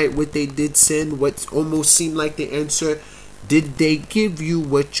did right, what they did send, what almost seemed like the answer. Did they give you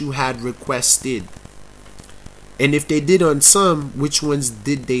what you had requested? And if they did on some, which ones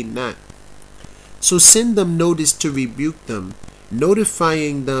did they not? So send them notice to rebuke them,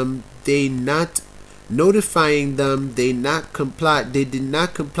 notifying them they did not comply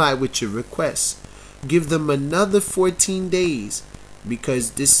with your request. Give them another 14 days,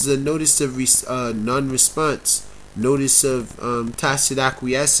 because this is a notice of non-response, notice of tacit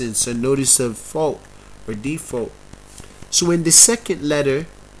acquiescence, a notice of fault or default. So in the second letter,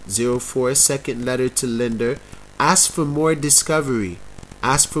 04, second letter to lender, ask for more discovery,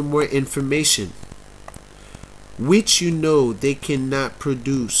 ask for more information, which you know they cannot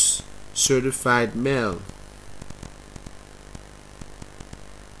produce, certified mail.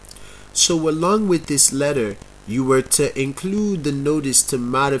 So along with this letter, you were to include the notice to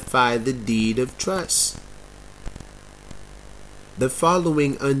modify the deed of trust. The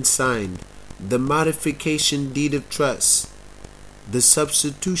following unsigned: the modification deed of trust, the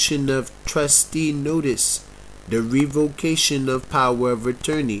substitution of trustee notice, the revocation of power of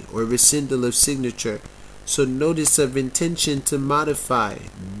attorney or rescindal of signature. So notice of intention to modify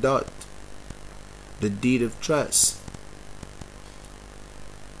the deed of trust.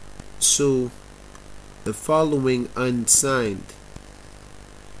 So the following unsigned.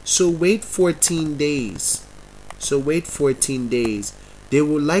 So wait 14 days. They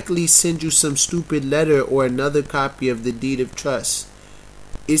will likely send you some stupid letter or another copy of the deed of trust.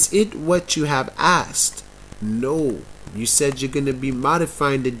 Is it what you have asked? No. You said you're going to be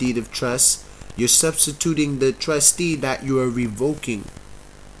modifying the deed of trust. You're substituting the trustee that you are revoking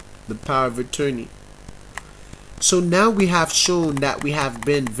the power of attorney. So now we have shown that we have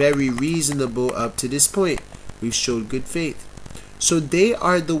been very reasonable up to this point. We've showed good faith. So they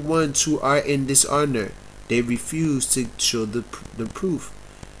are the ones who are in dishonor. They refuse to show the proof.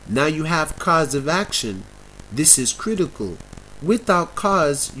 Now you have cause of action. This is critical. Without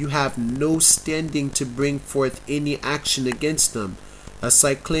cause, you have no standing to bring forth any action against them. That's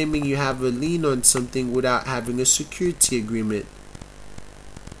like claiming you have a lien on something without having a security agreement.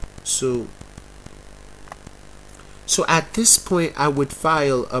 So at this point, I would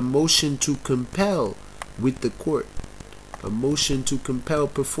file a motion to compel with the court. A motion to compel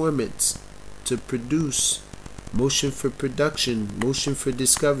performance, to produce, motion for production, motion for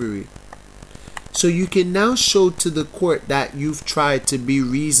discovery. So you can now show to the court that you've tried to be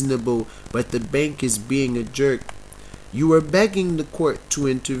reasonable, but the bank is being a jerk. You are begging the court to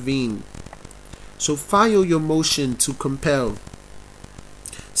intervene. So file your motion to compel.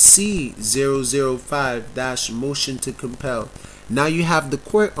 C005-motion to compel. Now you have the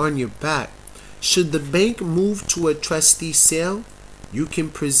court on your back. Should the bank move to a trustee sale, you can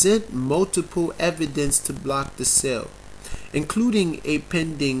present multiple evidence to block the sale, including a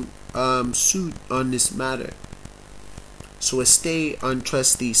pending suit on this matter. So a stay on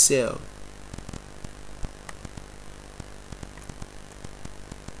trustee sale.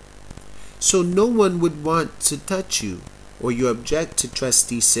 So no one would want to touch you, or you object to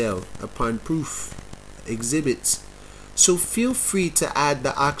trustee sale upon proof, exhibits. So feel free to add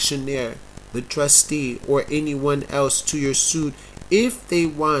the auctioneer, the trustee, or anyone else to your suit if they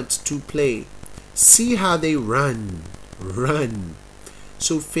want to play. See how they run.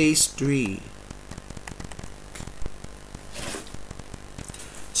 So phase 3.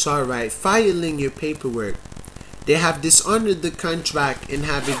 So alright, filing your paperwork. They have dishonored the contract and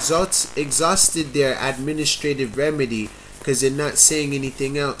have exhausted their administrative remedy because they're not saying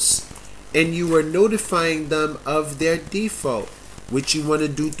anything else. And you are notifying them of their default, which you want to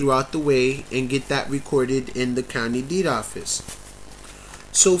do throughout the way and get that recorded in the county deed office.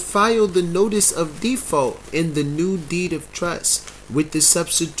 So file the notice of default in the new deed of trust with the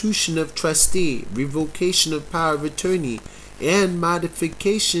substitution of trustee, revocation of power of attorney, and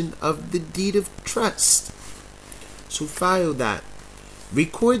modification of the deed of trust. So file that.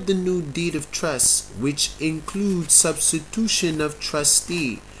 Record the new deed of trust, which includes substitution of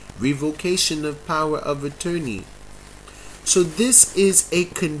trustee, revocation of power of attorney. So this is a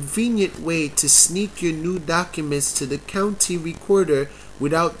convenient way to sneak your new documents to the county recorder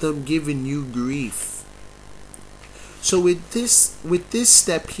without them giving you grief. So with this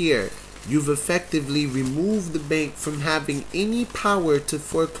step here, you've effectively removed the bank from having any power to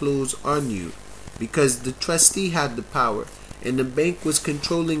foreclose on you, because the trustee had the power and the bank was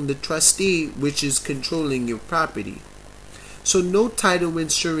controlling the trustee, which is controlling your property. So no title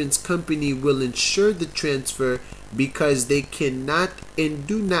insurance company will insure the transfer because they cannot and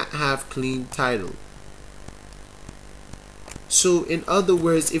do not have clean title. So in other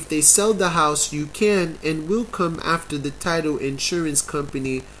words, if they sell the house, you can and will come after the title insurance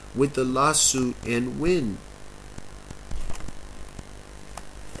company with the lawsuit and win.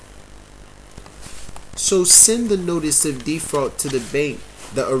 So send the notice of default to the bank,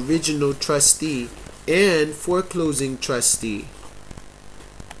 the original trustee, and foreclosing trustee.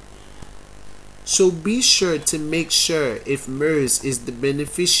 So be sure to make sure if MERS is the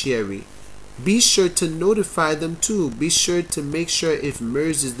beneficiary. Be sure to notify them too. Be sure to make sure if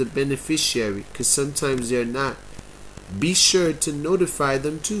MERS is the beneficiary, because sometimes they're not. Be sure to notify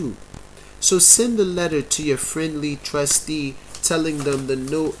them too. So send a letter to your friendly trustee telling them the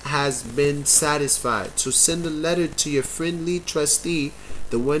note has been satisfied. So send a letter to your friendly trustee,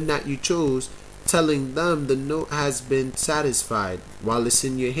 the one that you chose, telling them the note has been satisfied while it's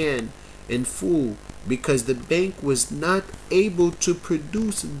in your hand in full, because the bank was not able to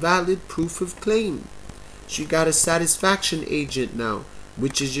produce valid proof of claim. So you got a satisfaction agent now,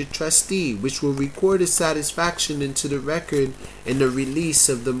 which is your trustee, which will record a satisfaction into the record in the release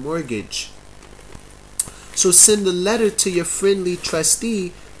of the mortgage. So send a letter to your friendly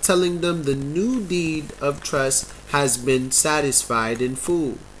trustee telling them the new deed of trust has been satisfied in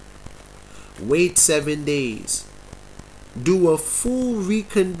full. Wait 7 days. Do a full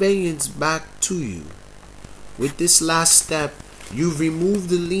reconveyance back to you. With this last step, you've removed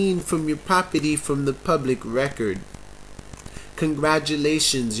the lien from your property from the public record.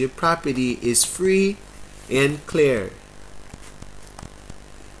 Congratulations, your property is free and clear.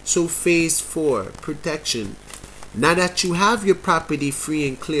 So phase 4, protection. Now that you have your property free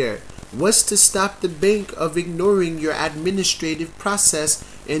and clear, what's to stop the bank of ignoring your administrative process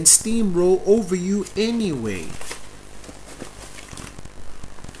and steamroll over you anyway?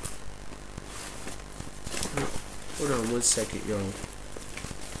 Hold on 1 second, y'all.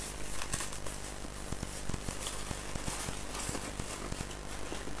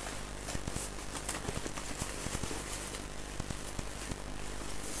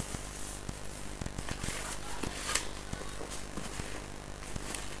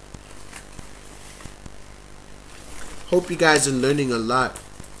 Hope you guys are learning a lot.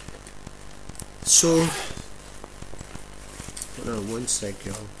 So, hold on 1 sec,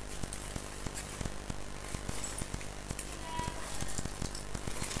 y'all.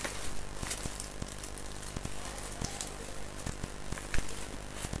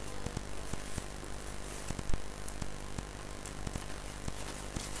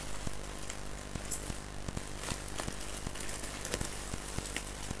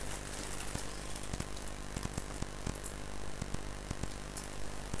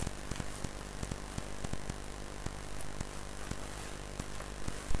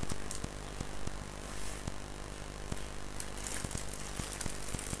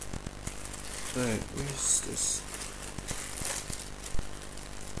 Alright, where's this?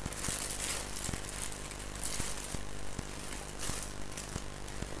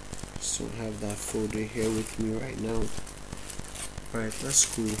 Just don't have that folder here with me right now. Alright, that's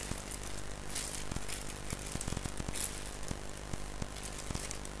cool.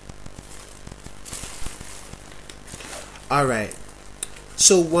 Alright.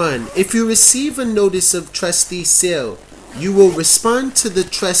 So 1, if you receive a notice of trustee sale, you will respond to the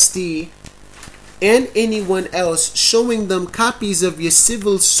trustee and anyone else showing them copies of your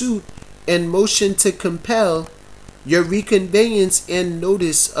civil suit and motion to compel, your reconveyance and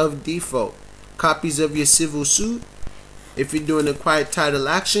notice of default. Copies of your civil suit, if you're doing a quiet title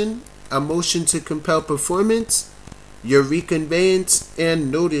action, a motion to compel performance, your reconveyance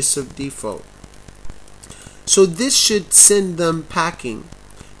and notice of default. So this should send them packing.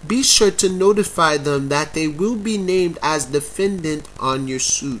 Be sure to notify them that they will be named as defendant on your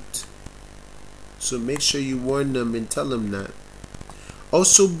suit. So make sure you warn them and tell them that.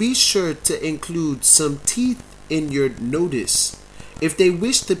 Also be sure to include some teeth in your notice. If they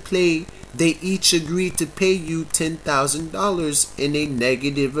wish to play, they each agree to pay you $10,000 in a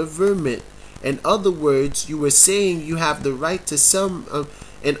negative averment. In other words, you were saying you have the right to sell.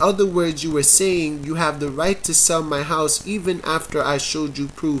 In other words, you were saying you have the right to sell my house even after I showed you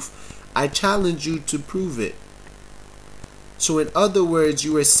proof. I challenge you to prove it. So in other words,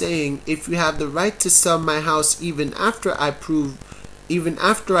 you were saying if you have the right to sell my house even after I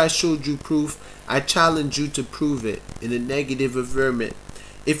showed you proof, I challenge you to prove it in a negative averment.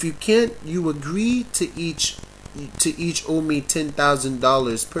 If you can't, you agree to each owe me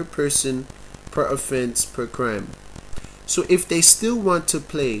 $10,000 per person, per offense, per crime. So if they still want to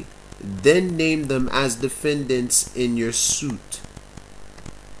play, then name them as defendants in your suit,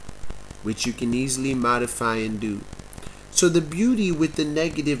 which you can easily modify and do. So the beauty with the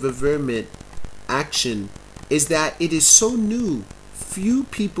negative averment action is that it is so new, few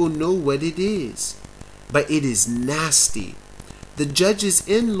people know what it is, but it is nasty. The judges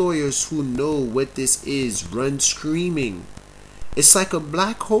and lawyers who know what this is run screaming. It's like a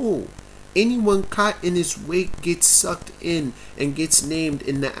black hole. Anyone caught in its wake gets sucked in and gets named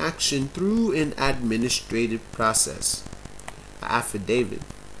in the action through an administrative process, affidavit.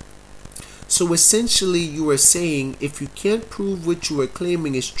 So essentially you are saying if you can't prove what you are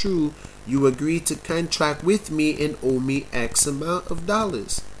claiming is true, you agree to contract with me and owe me X amount of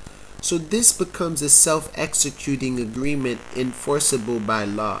dollars. So this becomes a self-executing agreement enforceable by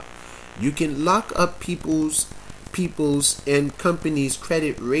law. You can lock up people's and companies'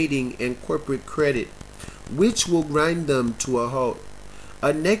 credit rating and corporate credit, which will grind them to a halt.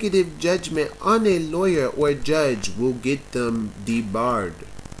 A negative judgment on a lawyer or judge will get them debarred.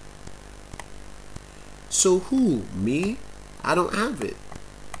 So who? Me? I don't have it.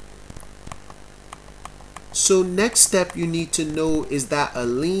 So next step you need to know is that a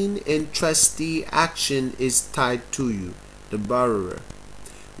lien and trustee action is tied to you, the borrower.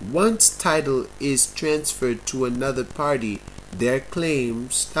 Once title is transferred to another party, their claim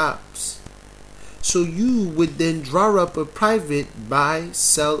stops. So you would then draw up a private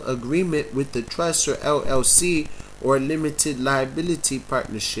buy-sell agreement with the trust or LLC or limited liability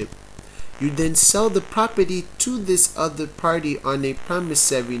partnership. You then sell the property to this other party on a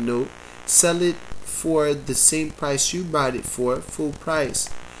promissory note, sell it for the same price you bought it for, full price.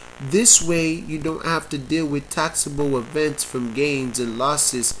 This way you don't have to deal with taxable events from gains and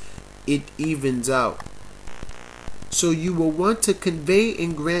losses. It evens out. So you will want to convey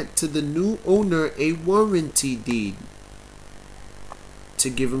and grant to the new owner a warranty deed to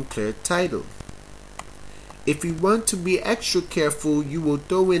give him clear title. If you want to be extra careful, you will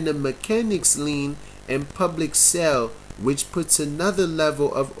throw in a mechanics lien and public sale, which puts another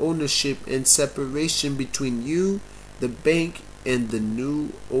level of ownership and separation between you, the bank, and the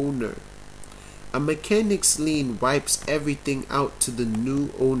new owner. A mechanics lien wipes everything out to the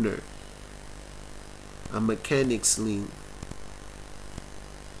new owner. A mechanics lien.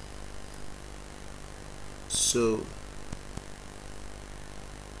 So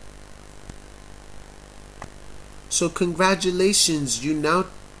congratulations, you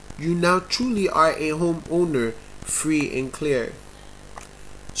now truly are a homeowner, free and clear.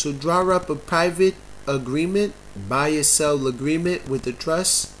 So draw up a private agreement, buy and sell agreement with the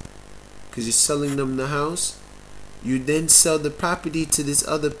trust, because you're selling them the house. You then sell the property to this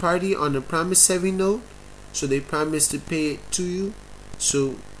other party on a promissory note, so they promise to pay it to you.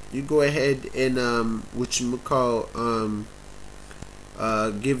 So you go ahead and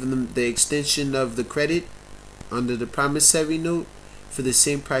give them the extension of the credit under the promissory note for the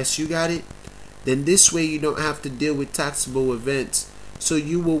same price you got it. Then this way you don't have to deal with taxable events. So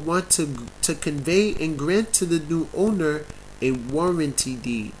you will want to convey and grant to the new owner a warranty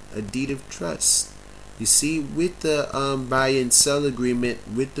deed, a deed of trust. You see, with the buy and sell agreement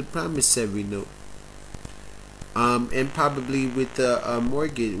with the promissory note, and probably with the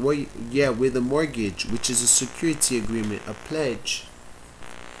mortgage. Well, yeah, with a mortgage, which is a security agreement, a pledge.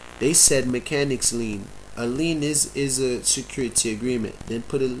 They said mechanics lien. A lien is a security agreement. Then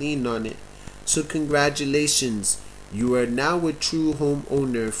put a lien on it. So congratulations, you are now a true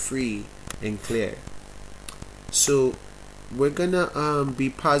homeowner, free and clear. So we're gonna be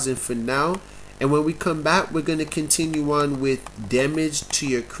pausing for now, and when we come back, we're gonna continue on with damage to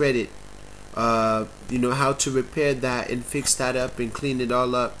your credit. You know, how to repair that and fix that up and clean it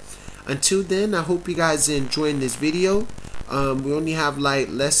all up. Until then, I hope you guys are enjoying this video. We only have like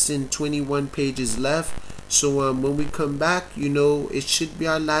less than 21 pages left, so when we come back, you know, it should be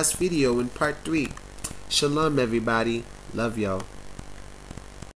our last video in part 3. Shalom everybody, love y'all.